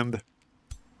 in the end.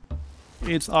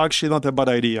 It's actually not a bad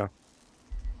idea.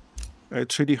 A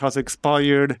treaty has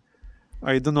expired.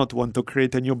 I do not want to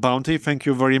create a new bounty, thank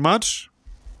you very much.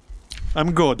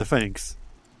 I'm good, thanks.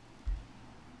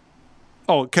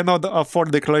 Oh, cannot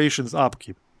afford declarations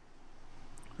upkeep.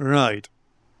 Right.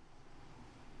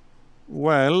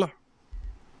 Well...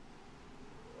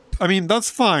 I mean, that's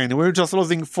fine, we're just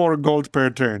losing 4 gold per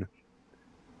turn.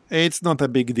 It's not a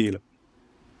big deal.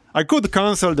 I could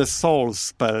cancel the soul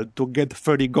spell to get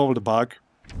 30 gold back,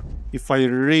 if I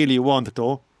really want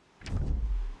to.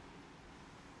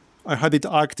 I had it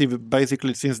active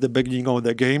basically since the beginning of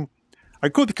the game. I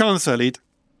could cancel it.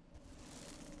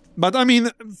 But I mean,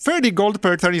 30 gold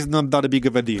per turn is not that big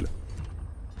of a deal.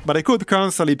 But I could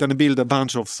cancel it and build a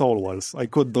bunch of soul wells. I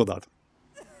could do that.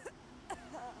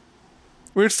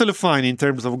 We're still fine in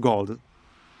terms of gold.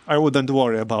 I wouldn't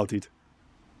worry about it.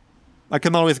 I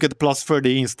can always get plus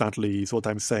 30 instantly, is what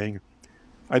I'm saying.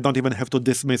 I don't even have to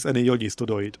dismiss any units to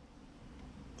do it.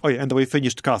 Oh yeah, and we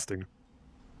finished casting.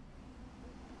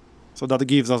 So that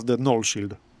gives us the Null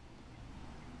Shield.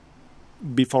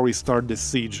 Before we start this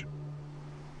siege.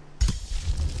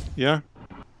 Yeah?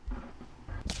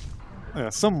 Yeah,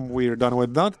 some we're done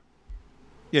with that.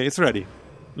 Yeah, it's ready.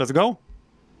 Let's go.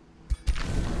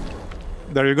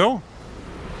 There you go.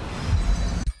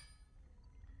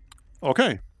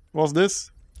 Okay. What's this?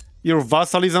 Your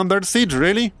vassal is under siege,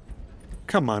 really?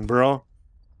 Come on, bro.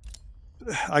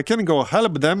 I can go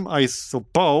help them, I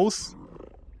suppose.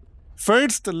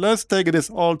 First, let's take this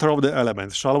Altar of the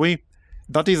Elements, shall we?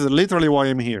 That is literally why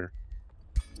I'm here.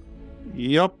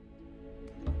 Yup.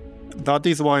 That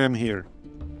is why I'm here.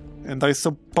 And I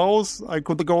suppose I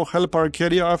could go help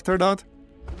Arcadia after that?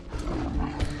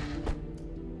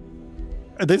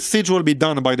 This siege will be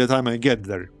done by the time I get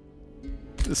there.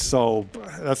 So,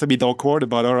 that's a bit awkward,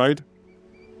 but alright.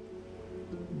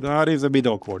 That is a bit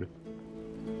awkward.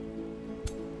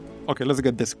 Okay, let's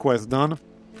get this quest done.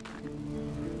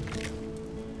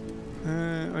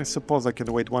 I suppose I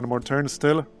can wait one more turn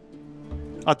still.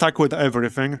 Attack with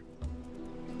everything.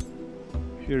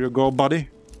 Here you go, buddy.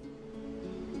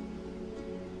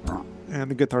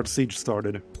 And get our siege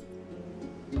started.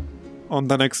 On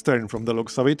the next turn, from the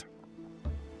looks of it.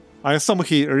 I assume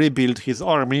he rebuilt his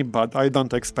army, but I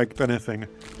don't expect anything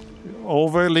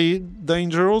overly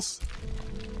dangerous.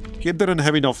 He didn't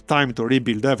have enough time to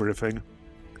rebuild everything.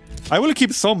 I will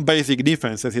keep some basic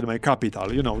defenses in my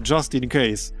capital, you know, just in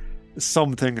case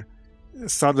something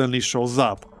suddenly shows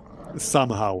up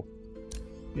somehow.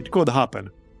 It could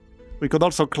happen. We could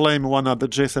also claim one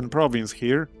adjacent province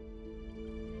here.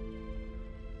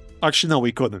 Actually, no,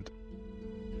 we couldn't.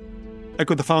 I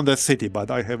could have found a city,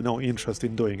 but I have no interest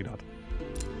in doing that.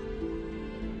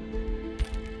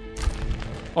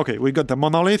 Okay, we got the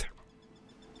monolith.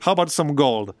 How about some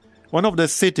gold? One of the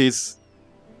cities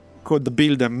could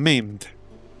build a mint.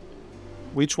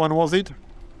 Which one was it?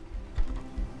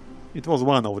 It was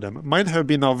one of them. Might have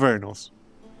been Avernus.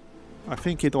 I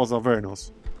think it was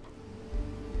Avernus.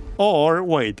 Or,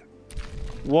 wait.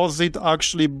 Was it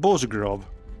actually Bushgrove?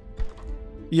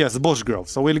 Yes, Bushgrove.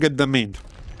 So we'll get the mint.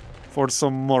 For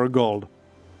some more gold.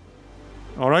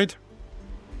 Alright.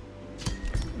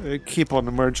 Keep on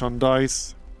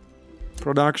merchandise.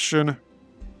 Production.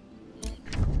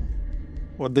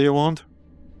 What do you want?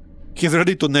 He's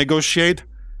ready to negotiate.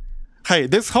 Hey,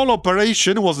 this whole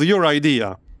operation was your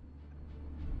idea.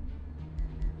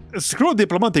 Screw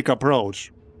diplomatic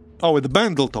approach. Oh, with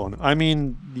Pendleton. I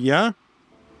mean, yeah?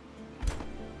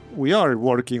 We are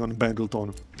working on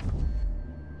Pendleton.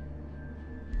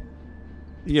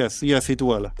 Yes, yes, it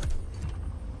will.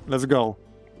 Let's go.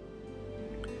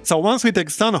 So once we take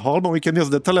Stanholm, we can use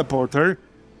the teleporter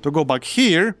to go back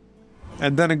here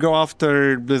and then go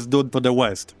after this dude to the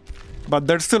west. But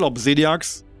there's still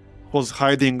Obsidiax, who's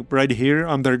hiding right here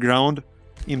underground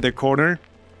in the corner.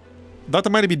 That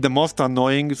might be the most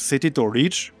annoying city to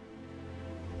reach.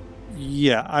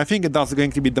 Yeah, I think that's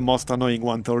going to be the most annoying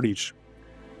one to reach.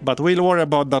 But we'll worry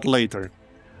about that later.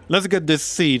 Let's get this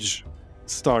siege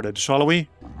started, shall we?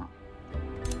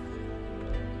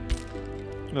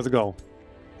 Let's go.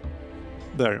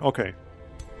 There, okay.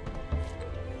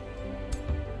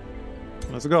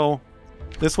 Let's go.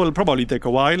 This will probably take a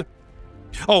while.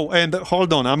 Oh, and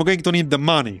hold on, I'm going to need the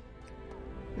money.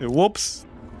 Whoops.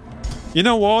 You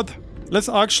know what? Let's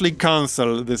actually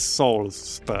cancel this souls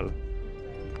spell.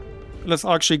 Let's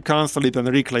actually cancel it and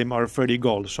reclaim our 30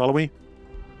 gold, shall we?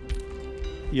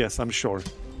 Yes, I'm sure.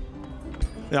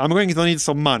 Yeah, I'm going to need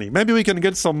some money. Maybe we can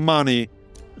get some money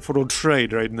for a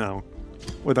trade right now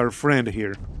with our friend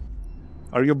here.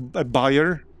 Are you a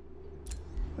buyer?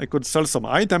 I could sell some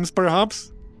items,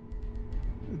 perhaps?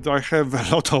 Do I have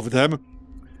a lot of them?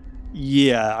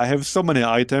 Yeah, I have so many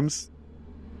items.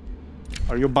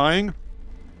 Are you buying?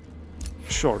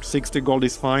 Sure, 60 gold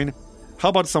is fine. How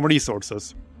about some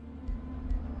resources?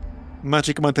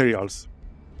 Magic materials.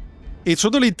 It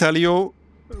should really tell you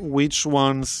which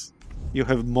ones you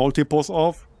have multiples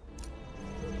of.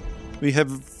 We have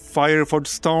Fireforged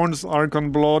Stones,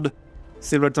 Archon Blood,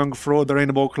 Silvertongue Fruit,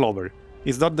 Rainbow Clover.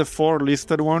 Is that the 4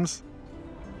 listed ones?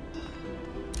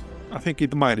 I think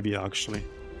it might be, actually.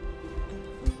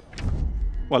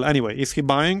 Well, anyway, is he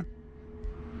buying?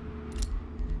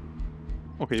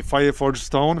 Okay, Fireforged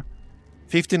Stone.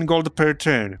 15 gold per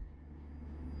turn.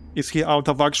 Is he out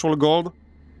of actual gold?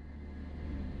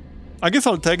 I guess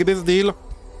I'll take this deal.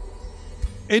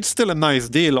 It's still a nice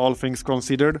deal, all things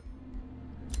considered.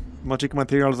 Magic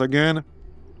materials again.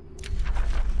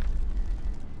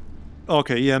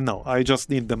 Okay, yeah, no, I just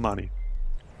need the money.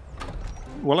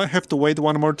 Will I have to wait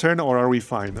one more turn, or are we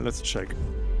fine? Let's check.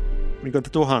 We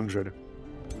got 200.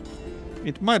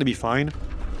 It might be fine.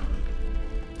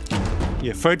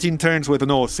 Yeah, 13 turns with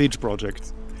no siege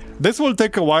project. This will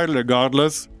take a while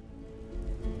regardless.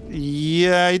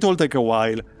 Yeah, it will take a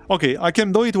while. Okay, I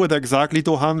can do it with exactly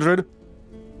 200.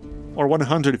 Or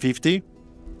 150.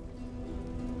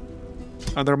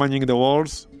 Undermining the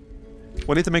walls.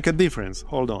 Will it make a difference?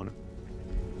 Hold on.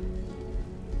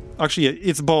 Actually,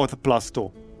 it's both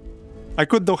 +2. I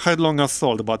could do Headlong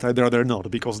Assault, but I'd rather not,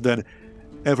 because then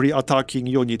every attacking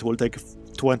unit will take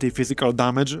 20 physical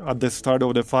damage at the start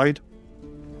of the fight.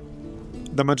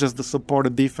 Damages the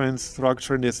support defense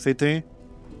structure in the city.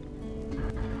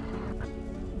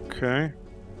 Okay.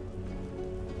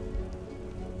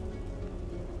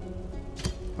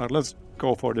 Alright, let's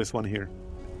go for this one here.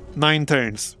 9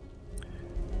 turns.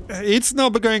 It's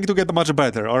not going to get much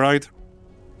better, alright?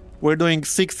 We're doing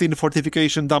 16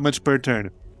 fortification damage per turn.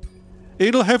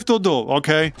 It'll have to do,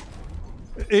 okay?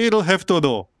 It'll have to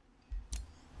do.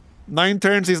 9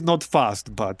 turns is not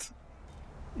fast, but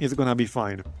it's gonna be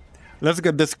fine. Let's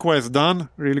get this quest done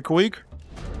really quick.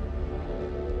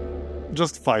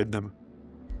 Just fight them.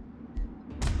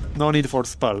 No need for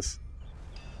spells.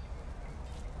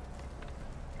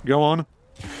 Go on.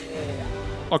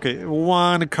 Okay,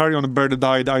 one carrion bird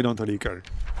died, I don't really care.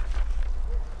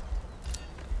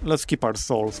 Let's keep our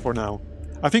souls for now.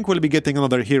 I think we'll be getting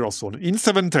another hero soon, in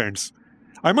 7 turns.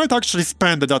 I might actually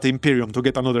spend that Imperium to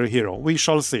get another hero, we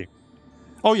shall see.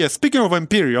 Oh yeah, speaking of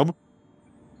Imperium...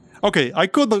 Okay, I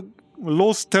could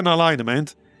lose 10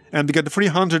 alignment and get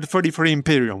 333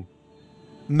 Imperium.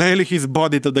 Nail his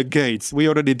body to the gates, we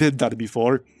already did that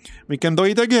before. We can do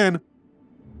it again.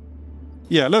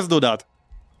 Yeah, let's do that.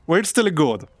 We're still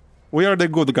good. We are the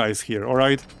good guys here,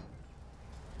 alright?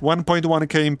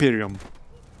 1.1k Imperium.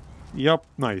 Yup,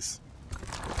 nice.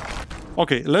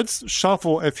 Okay, let's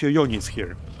shuffle a few units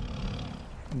here.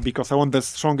 Because I want the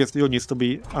strongest units to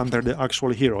be under the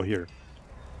actual hero here.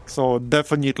 So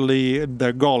definitely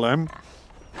the Golem.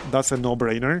 That's a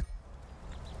no-brainer.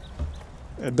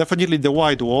 Definitely the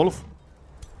White Wolf.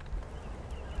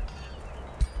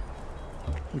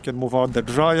 We can move out the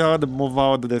Dryad, move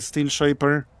out the Steel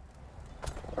Shaper.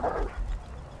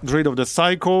 Druid of the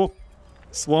Psycho,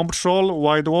 Swamp Troll,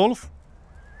 White Wolf.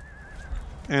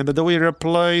 And do we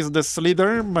replace the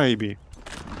Slither? Maybe.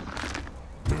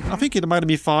 I think it might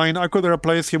be fine. I could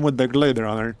replace him with the Glade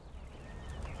Runner.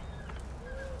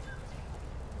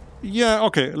 Yeah,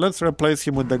 okay, let's replace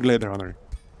him with the Glade Runner.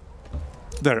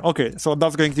 There, okay, so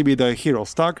that's going to be the hero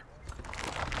stack.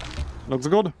 Looks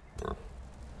good.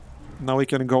 Now we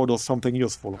can go do something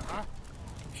useful.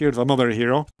 Here's another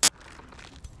hero.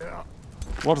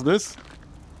 What's this?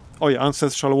 Oh yeah,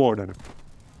 Ancestral Warden.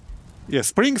 Yeah,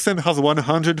 Spring Sand has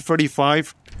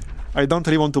 135. I don't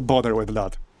really want to bother with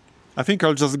that. I think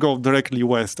I'll just go directly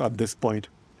west at this point.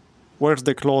 Where's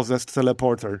the closest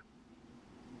teleporter?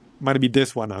 Might be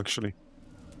this one, actually.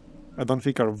 I don't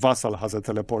think our vassal has a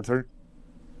teleporter.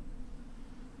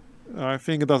 I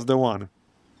think that's the one.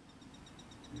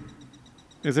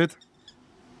 Is it?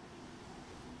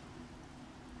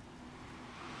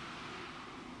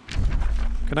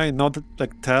 Can I not,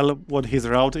 like, tell what his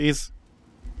route is?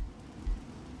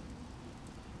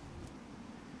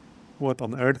 What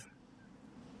on earth?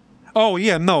 Oh,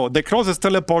 yeah, no, the closest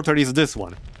teleporter is this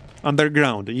one.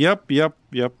 Underground. Yep.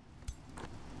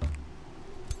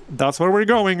 That's where we're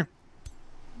going.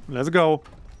 Let's go.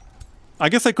 I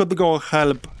guess I could go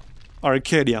help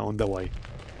Arcadia on the way.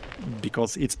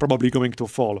 Because it's probably going to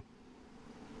fall.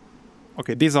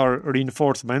 Okay, these are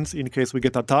reinforcements in case we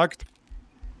get attacked.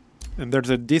 And there's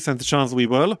a decent chance we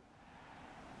will.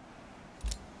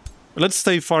 Let's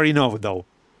stay far enough, though.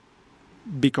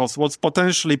 Because what's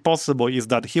potentially possible is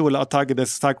that he will attack the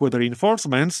stack with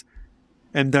reinforcements,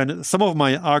 and then some of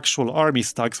my actual army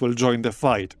stacks will join the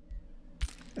fight.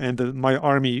 And my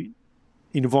army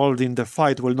involved in the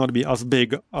fight will not be as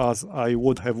big as I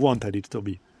would have wanted it to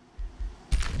be.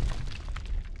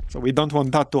 So we don't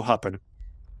want that to happen.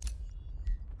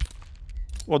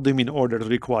 What do you mean orders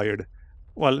required?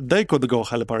 Well, they could go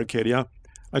help Arcadia.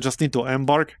 I just need to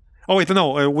embark. Oh wait,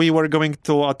 no, we were going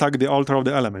to attack the Altar of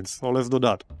the Elements, so let's do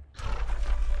that.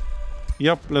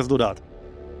 Yep, let's do that.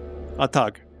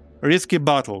 Attack. Risky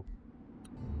battle.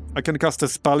 I can cast a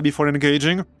spell before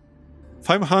engaging.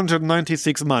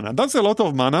 596 mana. That's a lot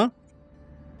of mana.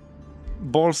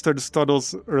 Bolstered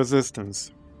status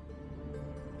resistance.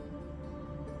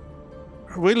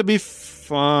 We'll be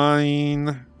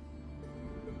fine.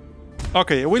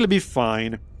 Okay, we'll be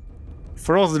fine.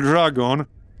 Frost Dragon,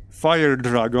 Fire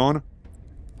Dragon,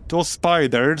 2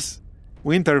 Spiders,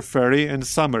 Winter Fairy, and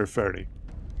Summer Fairy.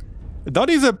 That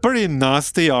is a pretty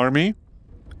nasty army.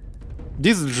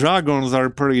 These dragons are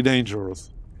pretty dangerous.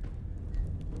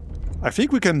 I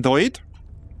think we can do it.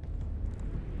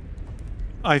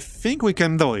 I think we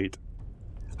can do it.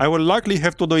 I will likely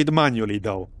have to do it manually,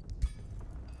 though.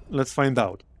 Let's find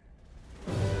out.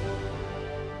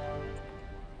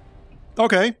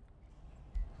 Okay.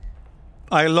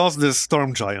 I lost this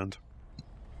Storm Giant.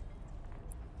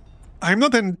 I'm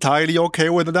not entirely okay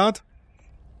with that.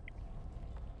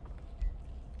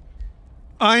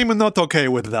 I'm not okay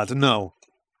with that, no.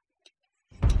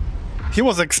 He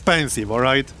was expensive,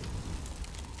 alright?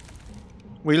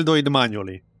 We'll do it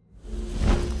manually.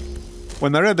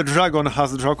 When a red dragon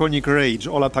has Draconic Rage,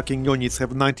 all attacking units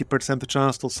have 90%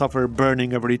 chance to suffer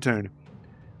burning every turn.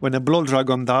 When a blue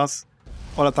dragon does,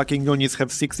 all attacking units have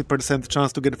 60%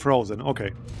 chance to get frozen.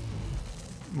 Okay.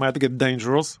 Might get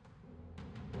dangerous.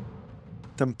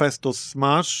 Tempestuous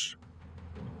Smash.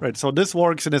 Right, so this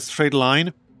works in a straight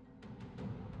line.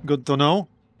 Good to know.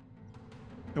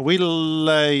 We'll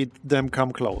let them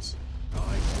come close.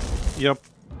 Yep.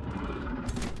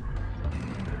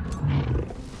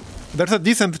 There's a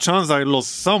decent chance I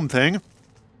lost something.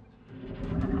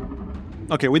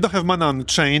 Okay, we don't have mana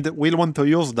unchained. We'll want to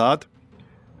use that.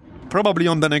 Probably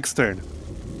on the next turn.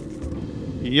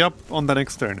 Yep, on the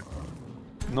next turn.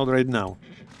 Not right now.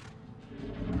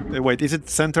 Wait, is it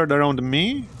centered around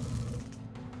me?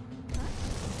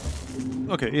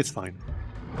 Okay, it's fine.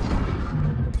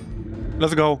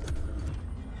 Let's go.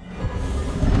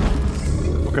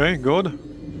 Okay, good.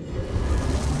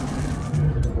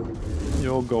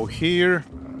 You'll go here.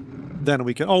 Then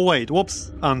we can... Oh, wait,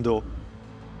 whoops. Undo.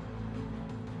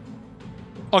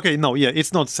 Okay, no, yeah,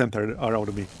 it's not centered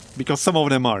around me. Because some of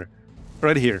them are.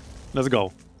 Right here. Let's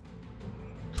go.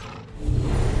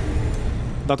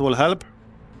 That will help.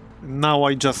 Now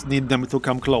I just need them to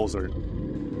come closer.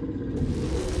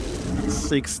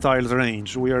 6 tiles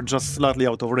range. We are just slightly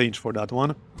out of range for that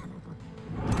one.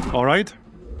 Alright.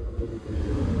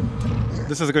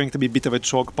 This is going to be a bit of a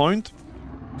choke point.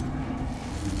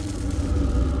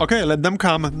 Okay, let them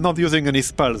come. Not using any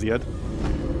spells yet.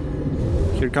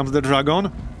 Here comes the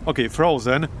dragon. Okay,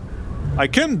 frozen. I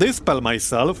can dispel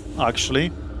myself,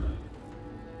 actually.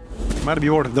 Might be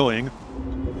worth doing.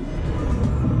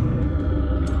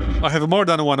 I have more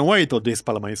than one way to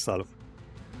dispel myself.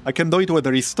 I can do it with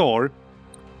a restore,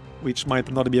 which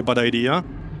might not be a bad idea.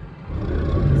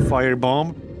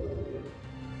 Firebomb.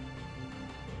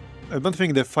 I don't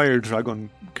think the fire dragon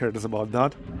cares about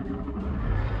that.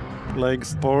 Plague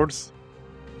spores.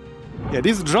 Yeah,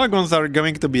 these dragons are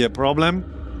going to be a problem.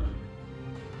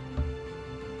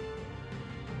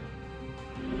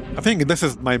 I think this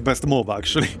is my best move,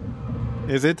 actually.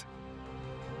 Is it?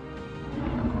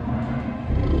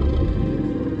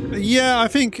 Yeah, I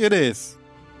think it is.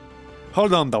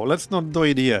 Hold on though, let's not do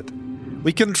it yet.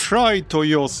 We can try to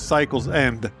use Cycle's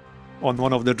End on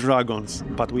one of the dragons,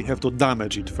 but we have to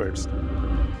damage it first.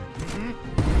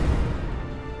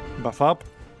 Buff up.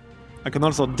 I can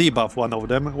also debuff one of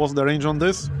them. What's the range on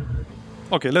this?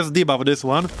 Okay, let's debuff this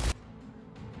one.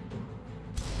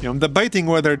 Yeah, I'm debating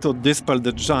whether to dispel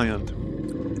the giant.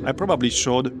 I probably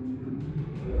should.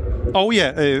 Oh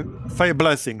yeah, Fire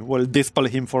Blessing will dispel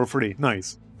him for free.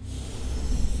 Nice.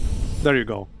 There you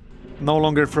go. No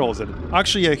longer frozen.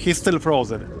 Actually, yeah, he's still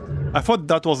frozen. I thought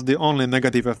that was the only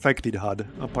negative effect it had.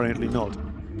 Apparently not.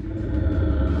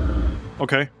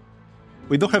 Okay.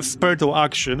 We do have spare to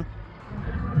action.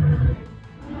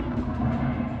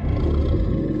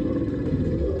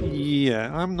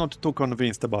 Yeah, I'm not too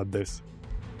convinced about this.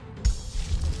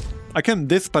 I can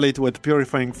dispel it with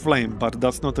Purifying Flame, but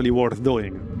that's not really worth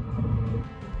doing.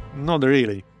 Not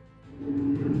really.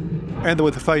 And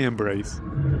with Fire Embrace.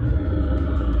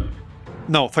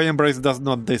 No, Fire Embrace does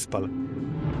not dispel.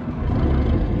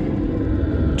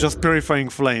 Just Purifying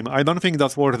Flame. I don't think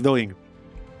that's worth doing.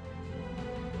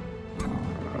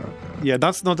 Yeah,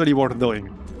 that's not really worth doing.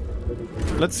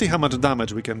 Let's see how much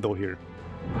damage we can do here.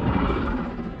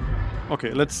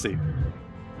 Okay, let's see.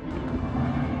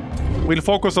 We'll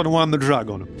focus on one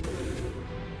dragon.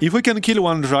 If we can kill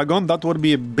one dragon, that would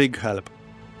be a big help.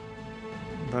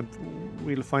 But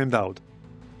we'll find out.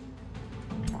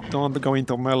 Don't go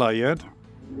into melee yet.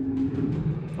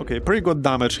 Okay, pretty good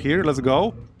damage here. Let's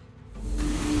go.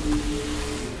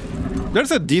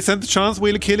 There's a decent chance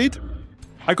we'll kill it.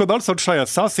 I could also try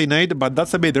Assassinate, but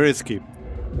that's a bit risky.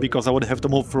 Because I would have to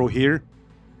move through here.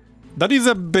 That is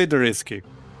a bit risky.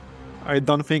 I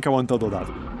don't think I want to do that.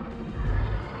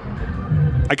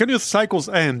 I can use Cycle's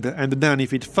End, and then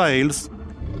if it fails,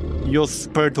 use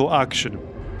Spare to Action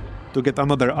to get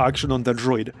another action on the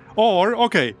druid. Or,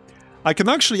 okay, I can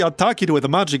actually attack it with a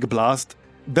Magic Blast,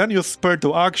 then use Spare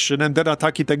to Action, and then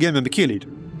attack it again and kill it.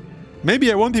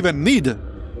 Maybe I won't even need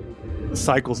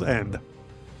Cycle's End.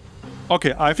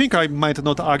 Okay, I think I might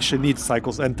not actually need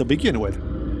Cycle's End to begin with.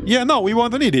 Yeah, no, we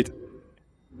won't need it.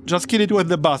 Just kill it with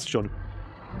the Bastion.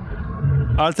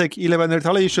 I'll take 11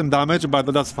 retaliation damage, but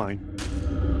that's fine.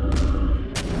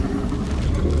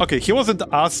 Okay, he wasn't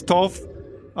as tough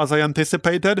as I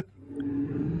anticipated.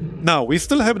 Now, we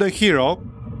still have the hero.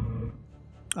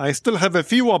 I still have a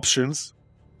few options.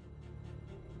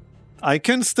 I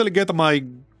can still get my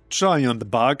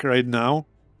giant back right now.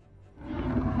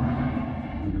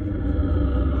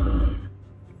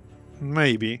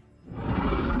 Maybe.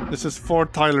 This is 4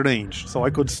 tile range, so I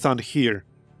could stand here.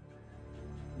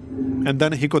 And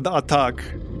then he could attack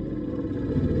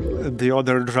the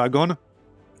other dragon.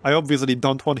 I obviously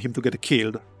don't want him to get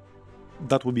killed.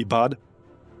 That would be bad.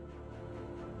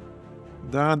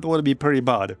 That would be pretty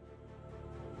bad.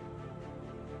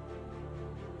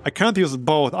 I can't use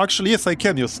both. Actually, yes, I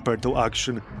can use Spare to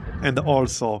Action. And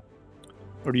also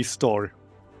restore.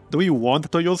 Do we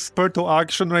want to use spur to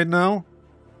action right now?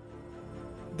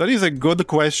 That is a good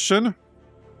question.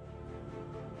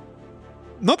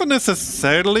 Not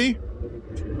necessarily.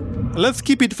 Let's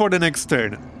keep it for the next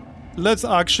turn. Let's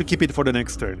actually keep it for the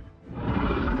next turn.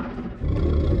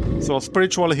 So,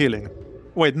 spiritual healing.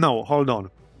 Wait, no, hold on.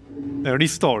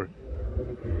 Restore.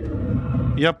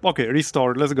 Yep, okay,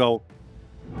 restore, let's go.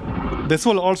 This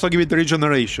will also give it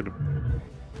regeneration.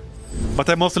 But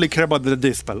I mostly care about the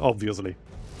dispel, obviously.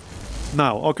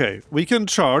 Now, okay, we can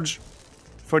charge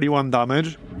 31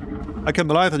 damage. I can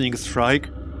lightning strike.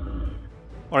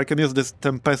 Or I can use this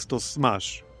Tempestuous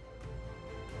Smash.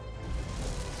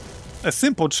 A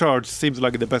simple charge seems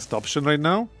like the best option right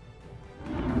now.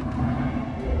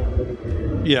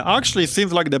 Yeah, actually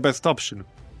seems like the best option.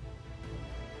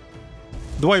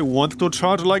 Do I want to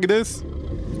charge like this?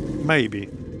 Maybe.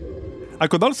 I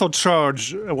could also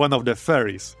charge one of the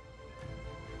fairies.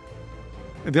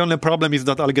 The only problem is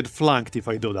that I'll get flanked if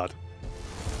I do that.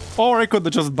 Or I could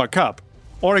just back up.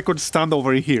 Or I could stand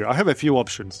over here. I have a few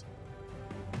options.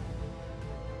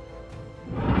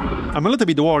 I'm a little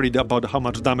bit worried about how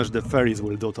much damage the fairies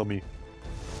will do to me.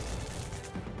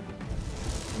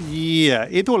 Yeah,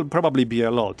 it will probably be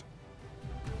a lot.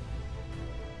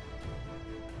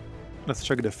 Let's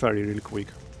check the fairy real quick.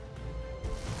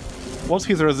 What's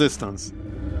his resistance?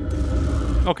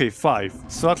 Okay, 5.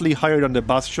 Slightly higher than the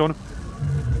bastion.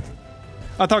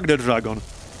 Attack the dragon.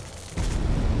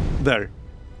 There.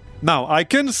 Now, I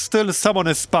can still summon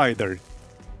a spider.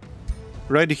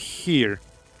 Right here.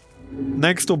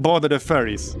 Next to both the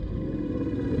fairies.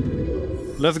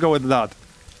 Let's go with that.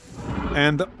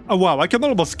 And, oh wow, I can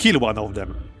almost kill one of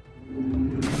them.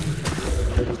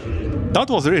 That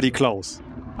was really close.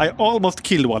 I almost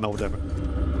killed one of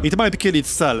them. It might kill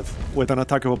itself with an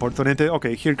attack of opportunity.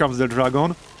 Okay, here comes the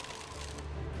dragon.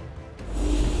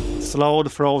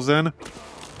 Slowed, frozen.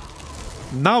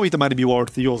 Now it might be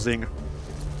worth using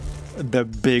the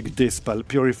big dispel,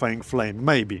 Purifying Flame,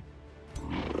 maybe.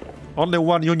 Only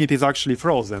one unit is actually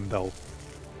frozen, though.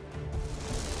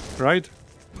 Right?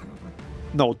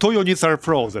 No, 2 units are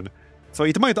frozen. So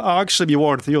it might actually be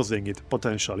worth using it,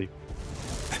 potentially.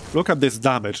 Look at this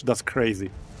damage, that's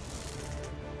crazy.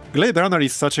 Glade Runner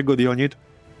is such a good unit.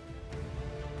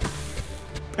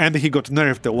 And he got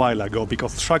nerfed a while ago,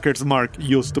 because Tracker's Mark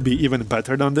used to be even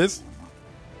better than this.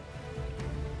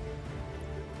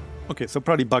 Okay, so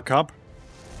probably back up.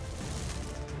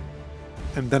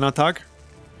 And then attack.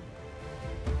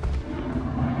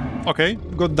 Okay,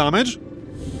 good damage.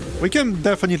 We can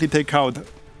definitely take out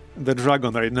the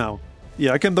dragon right now.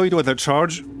 Yeah, I can do it with a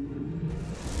charge.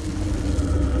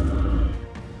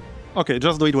 Okay,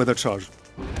 just do it with a charge.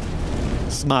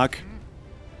 Smack.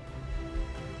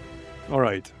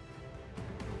 Alright.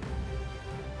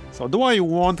 So do I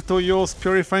want to use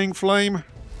Purifying Flame?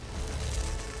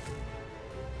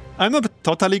 I'm not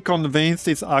totally convinced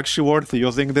it's actually worth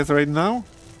using this right now.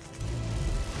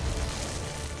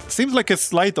 Seems like a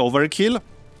slight overkill.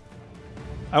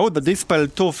 I would dispel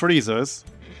 2 freezes.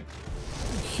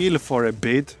 Heal for a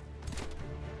bit.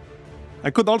 I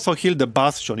could also heal the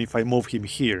Bastion if I move him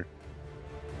here.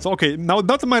 So okay, now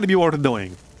that might be worth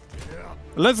doing.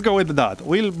 Let's go with that.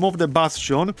 We'll move the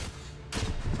Bastion.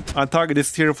 Attack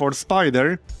this tier 4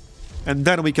 spider. And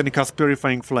then we can cast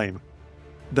Purifying Flame.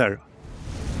 There.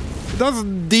 That's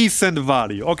decent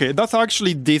value. Okay, that's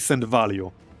actually decent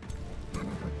value.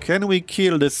 Can we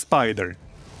kill the spider?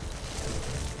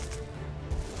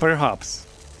 Perhaps.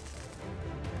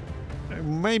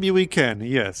 Maybe we can,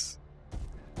 yes.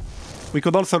 We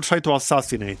could also try to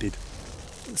assassinate it,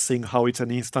 seeing how it's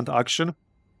an instant action.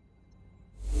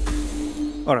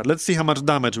 Alright, let's see how much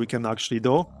damage we can actually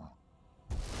do.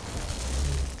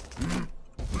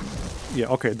 Yeah,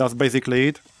 okay, that's basically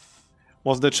it.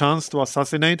 What's the chance to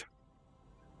assassinate?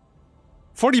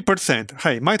 40%.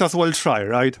 Hey, might as well try,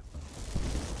 right?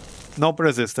 Nope,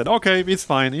 resisted. Okay, it's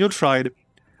fine, you tried.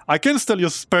 I can still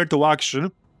use spare to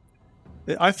action.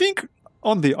 I think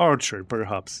on the archer,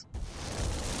 perhaps.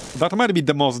 That might be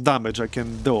the most damage I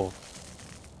can do.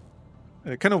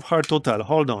 Kind of hard to tell.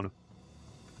 Hold on.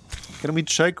 Can we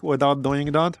check without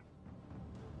doing that?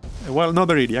 Well, not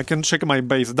really. I can check my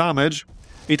base damage.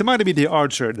 It might be the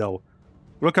archer, though.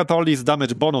 Look at all these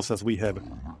damage bonuses we have.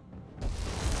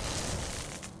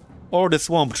 Or the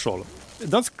swamp troll.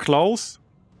 That's close.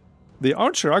 The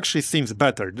archer actually seems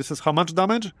better. This is how much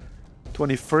damage?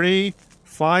 23,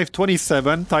 5,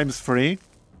 27 times 3.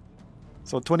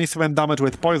 So 27 damage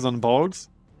with poison bolts.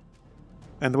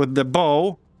 And with the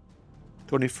bow,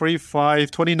 23, 5,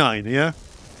 29, yeah?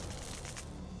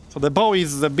 So the bow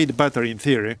is a bit better in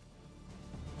theory.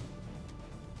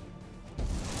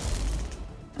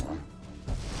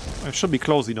 I should be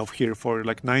close enough here for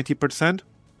like 90%.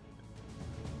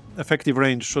 Effective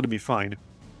range should be fine.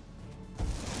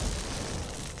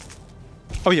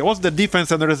 Oh yeah, what's the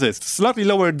defense and resist? Slightly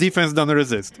lower defense than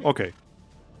resist. Okay.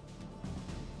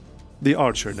 The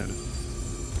archer then.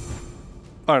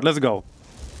 Alright, let's go.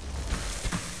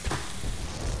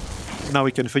 Now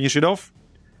we can finish it off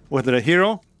with the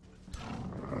hero.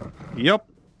 Yup.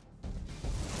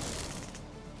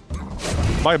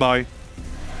 Bye-bye.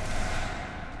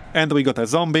 And we got a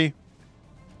zombie.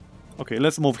 Okay,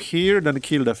 let's move here, then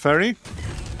kill the fairy.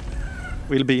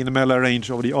 We'll be in melee range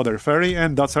of the other fairy,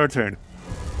 and that's our turn.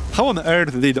 How on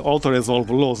earth did auto-resolve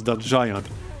lose that giant?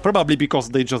 Probably because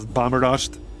they just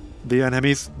bum-rushed the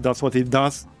enemies. That's what it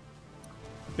does.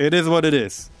 It is what it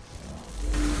is.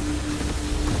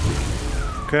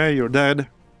 Okay, you're dead.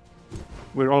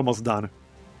 We're almost done.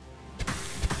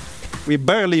 We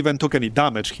barely even took any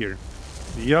damage here.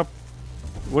 Yep.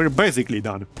 We're basically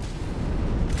done.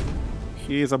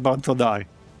 He is about to die.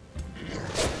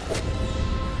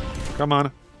 Come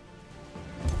on.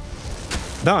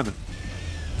 Done.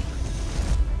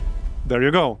 There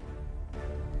you go.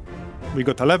 We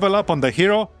got a level up on the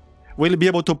hero. We'll be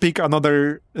able to pick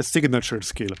another signature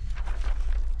skill.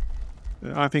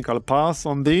 I think I'll pass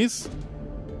on these.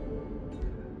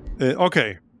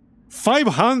 Okay.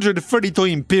 532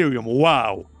 Imperium.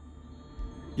 Wow.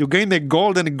 You gain a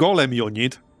golden golem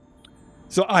unit.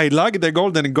 So I like the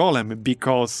golden golem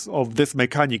because of this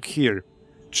mechanic here.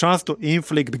 Chance to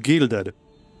inflict gilded.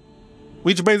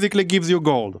 Which basically gives you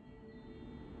gold.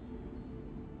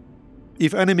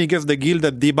 If enemy gets the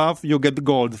gilded debuff, you get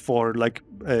gold for like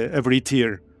every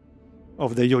tier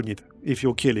of the unit if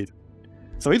you kill it.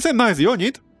 So it's a nice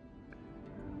unit.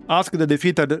 Ask the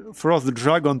defeated Frost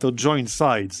Dragon to join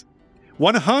sides.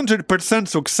 100%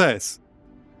 success.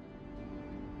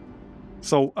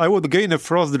 So I would gain a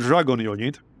Frost Dragon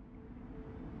unit.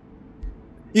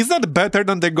 Is that better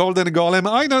than the Golden Golem?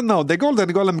 I don't know. The Golden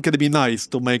Golem can be nice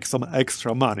to make some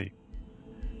extra money.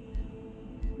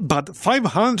 But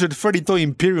 532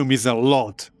 Imperium is a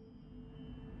lot.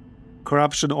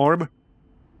 Corruption Orb.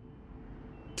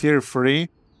 Tier 3.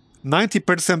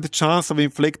 90% chance of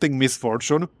inflicting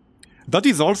misfortune. That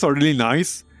is also really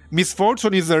nice.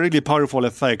 Misfortune is a really powerful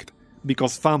effect,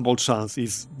 because fumble chance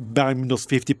is by minus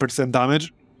 50%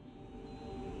 damage.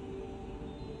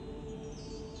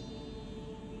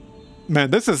 Man,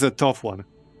 this is a tough one.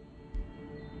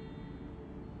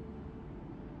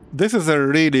 This is a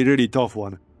really, really tough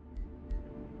one.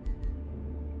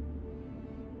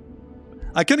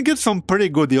 I can get some pretty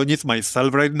good units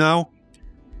myself right now.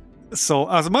 So,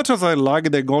 as much as I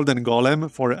like the Golden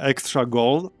Golem for extra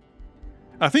gold,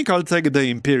 I think I'll take the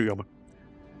Imperium.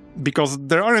 Because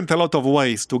there aren't a lot of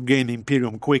ways to gain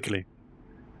Imperium quickly.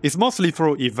 It's mostly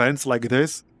through events like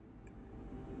this.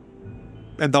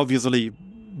 And obviously,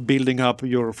 building up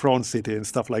your throne city and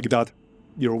stuff like that.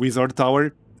 Your wizard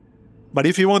tower. But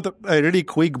if you want a really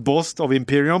quick boost of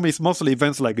Imperium, it's mostly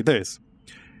events like this.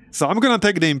 So I'm gonna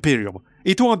take the Imperium.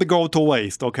 It won't go to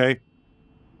waste, okay?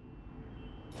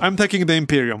 I'm taking the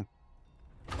Imperium.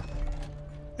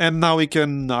 And now we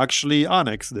can actually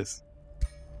annex this.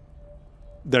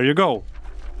 There you go.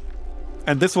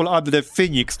 And this will add the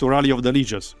Phoenix to Rally of the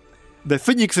Lieges. The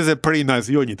Phoenix is a pretty nice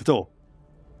unit too.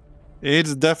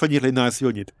 It's definitely a nice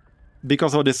unit.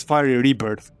 Because of this fiery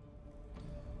rebirth.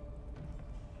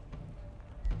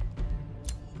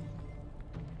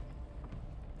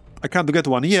 I can't get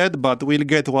one yet, but we'll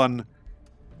get one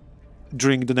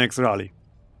during the next rally.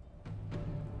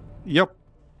 Yep.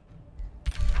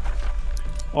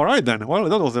 Alright then, well,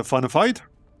 that was a fun fight.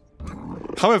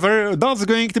 However, that's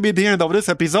going to be the end of this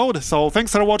episode, so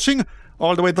thanks for watching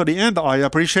all the way to the end, I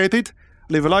appreciate it.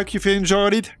 Leave a like if you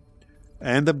enjoyed it,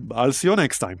 and I'll see you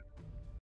next time.